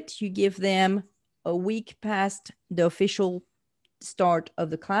do it, you give them a week past the official start of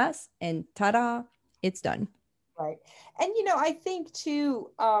the class, and ta-da, it's done. Right. And, I think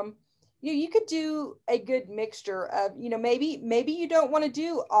too, you could do a good mixture of, maybe you don't want to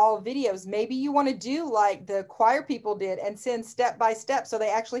do all videos. Maybe you want to do like the choir people did and send step by step, so they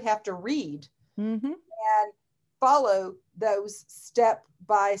actually have to read and follow those step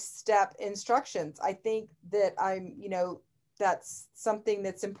by step instructions. I think that that's something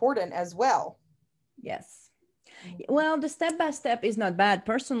that's important as well. Yes. Well, the step by step is not bad.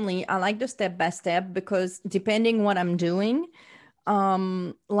 Personally, I like the step by step because depending what I'm doing,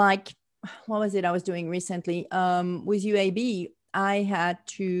 like what was it I was doing recently with UAB, I had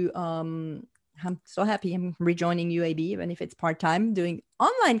to I'm so happy I'm rejoining UAB, even if it's part-time, doing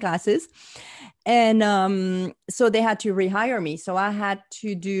online classes. And so they had to rehire me. So I had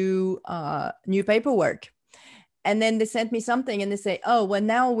to do new paperwork. And then they sent me something and they say, oh, well,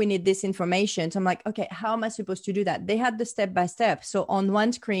 now we need this information. So I'm like, okay, how am I supposed to do that? They had the step by step. So on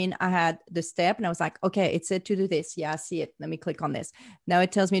one screen, I had the step and I was like, okay, it said to do this. Yeah, I see it. Let me click on this. Now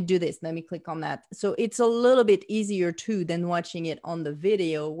it tells me to do this. Let me click on that. So it's a little bit easier too than watching it on the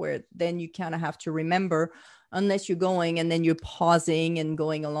video, where then you kind of have to remember, unless you're going and then you're pausing and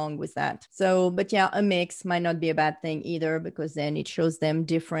going along with that. So, but yeah, a mix might not be a bad thing either, because then it shows them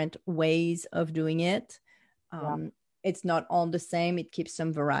different ways of doing it. It's not all the same. It keeps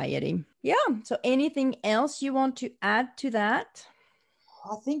some variety. Yeah. So anything else you want to add to that?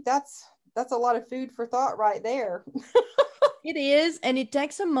 I think that's a lot of food for thought right there. It is, and it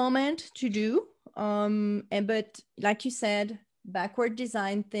takes a moment to do. But like you said, backward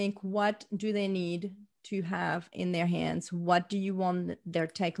design, think what do they need to have in their hands. What do you want their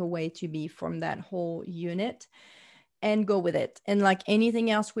takeaway to be from that whole unit? And go with it. And like anything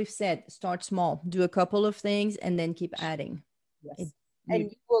else we've said, start small, do a couple of things, and then keep adding. Yes. And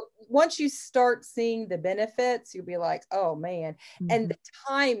you will, once you start seeing the benefits, you'll be like, oh man. And the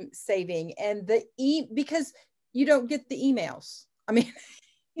time saving and because you don't get the emails. I mean,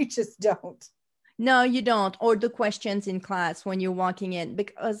 you just don't. No, you don't. Or the questions in class when you're walking in,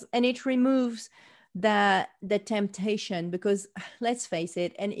 and it removes the temptation, because let's face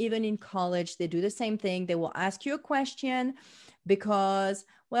it, and even in college they do the same thing. They will ask you a question because,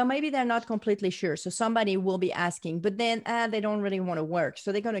 well, maybe they're not completely sure, so somebody will be asking, but then they don't really want to work,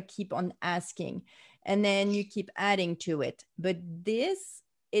 so they're going to keep on asking, and then you keep adding to it. But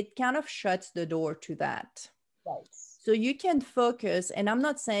it kind of shuts the door to that. Right. So you can focus, and I'm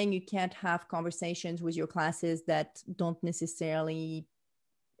not saying you can't have conversations with your classes that don't necessarily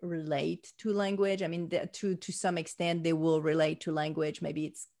relate to language. I mean, to some extent they will relate to language.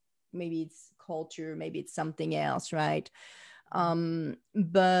 Maybe it's culture, maybe it's something else, right?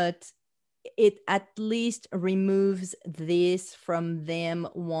 But it at least removes this from them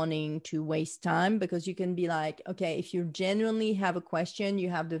wanting to waste time, because you can be like, okay, if you genuinely have a question, you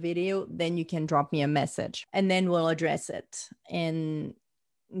have the video, then you can drop me a message and then we'll address it and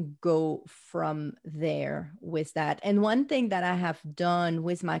go from there with that. And one thing that I have done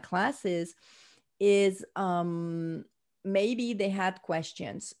with my classes is maybe they had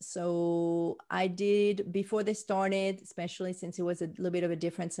questions. So I did, before they started, especially since it was a little bit of a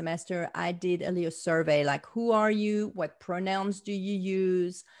different semester, I did a little survey, like, who are you? What pronouns do you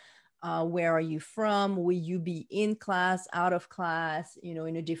use? Where are you from? Will you be in class, out of class,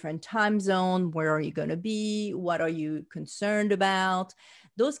 in a different time zone? Where are you going to be? What are you concerned about?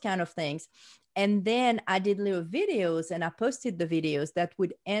 Those kind of things. And then I did little videos and I posted the videos that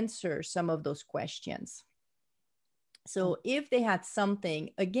would answer some of those questions. So if they had something,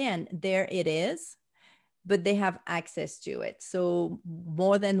 again, there it is, but they have access to it. So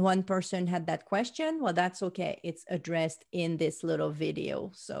more than one person had that question. Well, that's okay. It's addressed in this little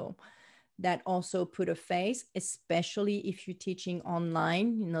video. So that also put a face, especially if you're teaching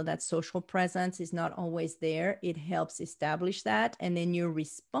online, that social presence is not always there. It helps establish that. And then you're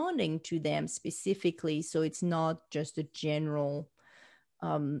responding to them specifically. So it's not just a general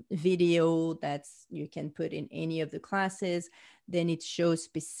video that's you can put in any of the classes. Then it shows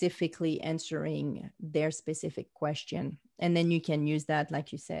specifically answering their specific question. And then you can use that,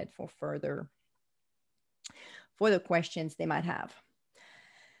 like you said, for the questions they might have.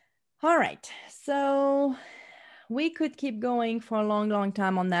 All right. So we could keep going for a long, long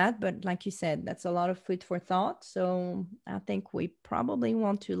time on that. But like you said, that's a lot of food for thought. So I think we probably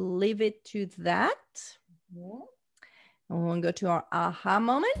want to leave it to that. Yeah. And we'll go to our aha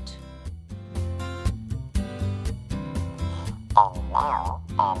moment. And now,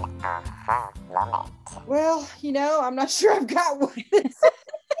 an aha moment. Well, I'm not sure I've got one.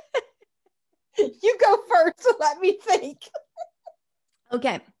 You go first. Let me think.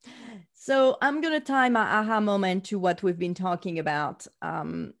 Okay. So I'm going to tie my aha moment to what we've been talking about,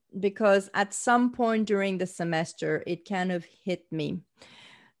 because at some point during the semester, it kind of hit me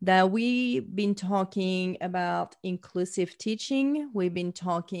that we've been talking about inclusive teaching. We've been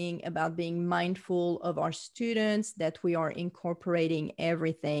talking about being mindful of our students, that we are incorporating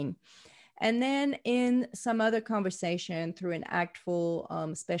everything. And then in some other conversation through an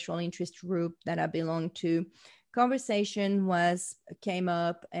ACTFL special interest group that I belong to, conversation came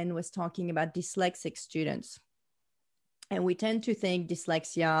up and was talking about dyslexic students. And we tend to think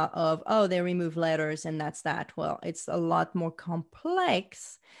dyslexia of, oh, they remove letters and that's that. Well, it's a lot more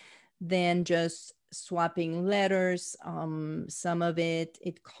complex than just swapping letters. Some of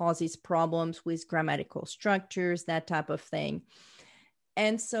it causes problems with grammatical structures, that type of thing.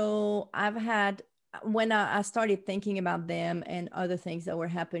 And so when I started thinking about them and other things that were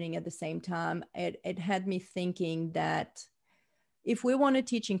happening at the same time, it had me thinking that if we want to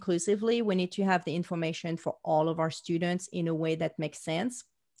teach inclusively, we need to have the information for all of our students in a way that makes sense.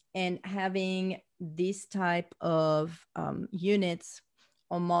 And having this type of units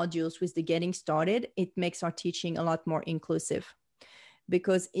or modules with the getting started, it makes our teaching a lot more inclusive.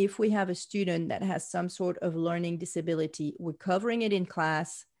 Because if we have a student that has some sort of learning disability, we're covering it in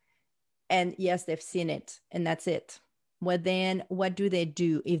class. And yes, they've seen it and that's it. Well, then what do they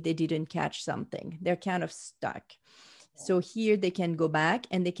do if they didn't catch something? They're kind of stuck. So here they can go back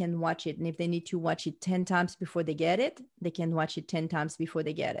and they can watch it. And if they need to watch it 10 times before they get it, they can watch it 10 times before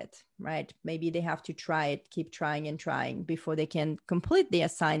they get it, right? Maybe they have to try it, keep trying and trying before they can complete the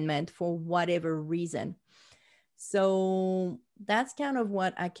assignment for whatever reason. So that's kind of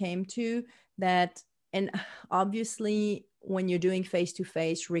what I came to, that And obviously, when you're doing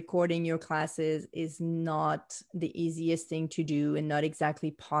face-to-face, recording your classes is not the easiest thing to do and not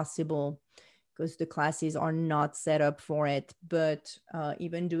exactly possible because the classes are not set up for it. But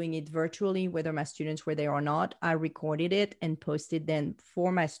even doing it virtually, whether my students were there or not, I recorded it and posted them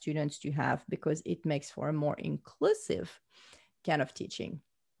for my students to have because it makes for a more inclusive kind of teaching.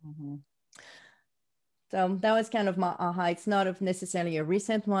 Mm-hmm. So that was kind of my aha. It's not necessarily a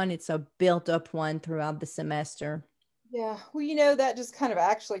recent one. It's a built up one throughout the semester. Yeah. Well, that just kind of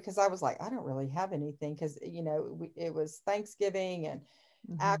actually, because I was like, I don't really have anything because, it was Thanksgiving and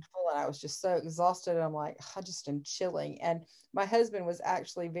actual, and I was just so exhausted. And I'm like, I just am chilling. And my husband was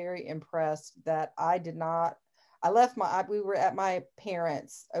actually very impressed that we were at my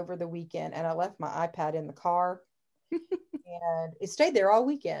parents' over the weekend and I left my iPad in the car and it stayed there all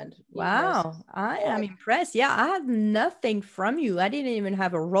weekend. Wow, I am impressed. Yeah, I had nothing from you. I didn't even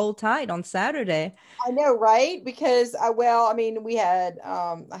have a Roll Tide on Saturday. I know, right? Because we had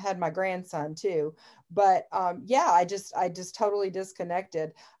I had my grandson too, but yeah, I just totally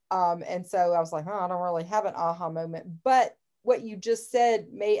disconnected. And so I was like, I don't really have an aha moment. But what you just said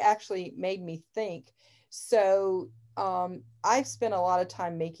made me think. So I've spent a lot of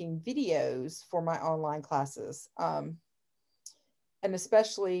time making videos for my online classes. And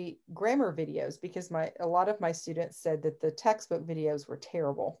especially grammar videos because a lot of my students said that the textbook videos were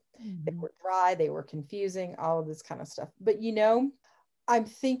terrible. They were dry, they were confusing, all of this kind of stuff. But I'm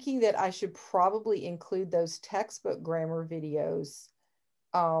thinking that I should probably include those textbook grammar videos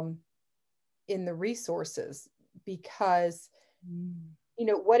in the resources because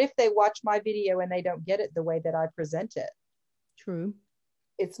what if they watch my video and they don't get it the way that I present it? True.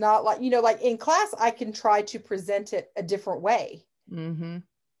 It's not like like in class I can try to present it a different way. Mm-hmm.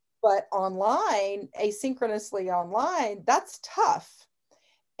 But asynchronously online, that's tough.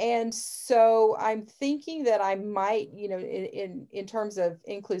 And so I'm thinking that I might, in terms of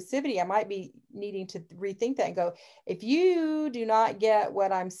inclusivity, I might be needing to rethink that and go, if you do not get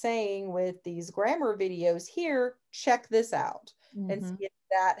what I'm saying with these grammar videos here, check this out and see if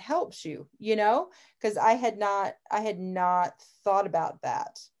that helps you, because I had not thought about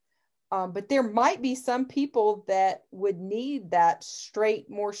that. But there might be some people that would need that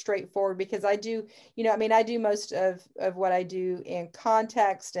more straightforward because I do, I do most of what I do in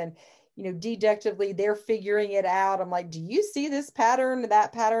context and, deductively they're figuring it out. I'm like, do you see this pattern,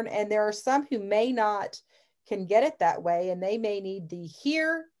 that pattern? And there are some who can get it that way and they may need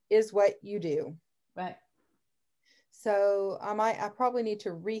here is what you do. Right. So I probably need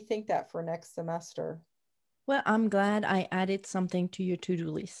to rethink that for next semester. Well, I'm glad I added something to your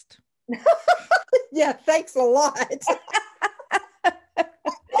to-do list. Yeah, thanks a lot. I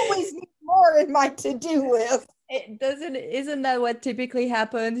always need more in my to-do list. Isn't that what typically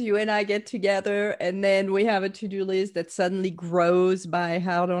happens? You and I get together and then we have a to-do list that suddenly grows by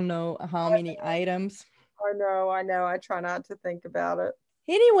I don't know how many items. I know. I try not to think about it.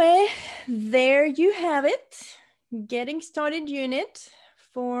 Anyway, there you have it. Getting started unit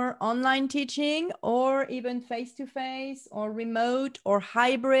for online teaching or even face-to-face or remote or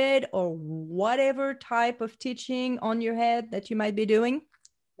hybrid or whatever type of teaching on your head that you might be doing.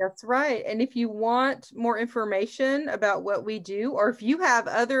 That's right. And if you want more information about what we do, or if you have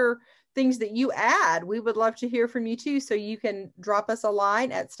other things that you add, we would love to hear from you too. So you can drop us a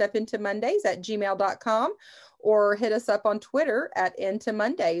line at stepintomondays@gmail.com or hit us up on Twitter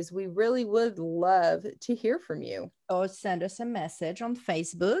 @IntoMondays. We really would love to hear from you. Or send us a message on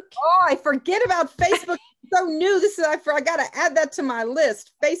Facebook. Oh, I forget about Facebook. So new. I got to add that to my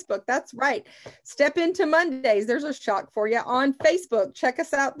list. Facebook. That's right. Step Into Mondays. There's a shock for you on Facebook. Check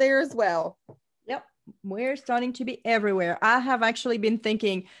us out there as well. Yep. We're starting to be everywhere. I have actually been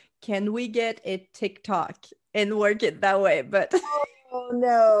thinking, can we get a TikTok and work it that way? But oh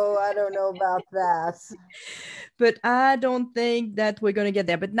no, I don't know about that. But I don't think that we're going to get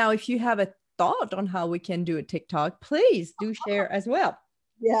there. But now if you have a thought on how we can do a TikTok, please do share as well.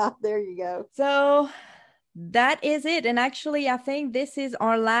 Yeah, there you go. So that is it. And actually, I think this is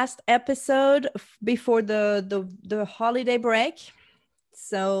our last episode before the holiday break.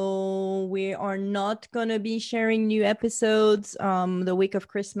 So we are not going to be sharing new episodes the week of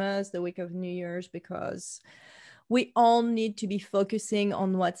Christmas, the week of New Year's, because we all need to be focusing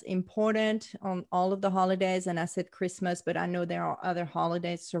on what's important on all of the holidays. And I said Christmas, but I know there are other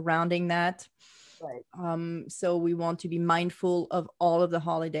holidays surrounding that. Right. So we want to be mindful of all of the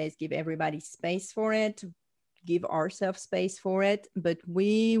holidays, give everybody space for it, give ourselves space for it. But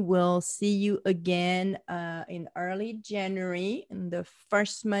we will see you again in early January, in the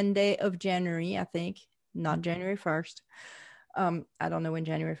first Monday of January, I think, not January 1st. I don't know when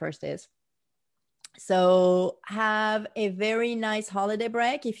January 1st is. So have a very nice holiday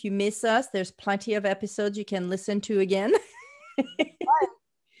break. If you miss us, there's plenty of episodes you can listen to again.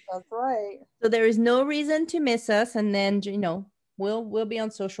 That's right. So there is no reason to miss us. And then, we'll be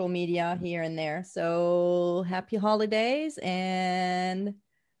on social media here and there. So happy holidays and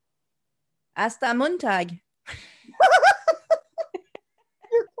hasta Montag.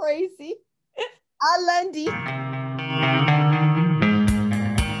 You're crazy. Alendi.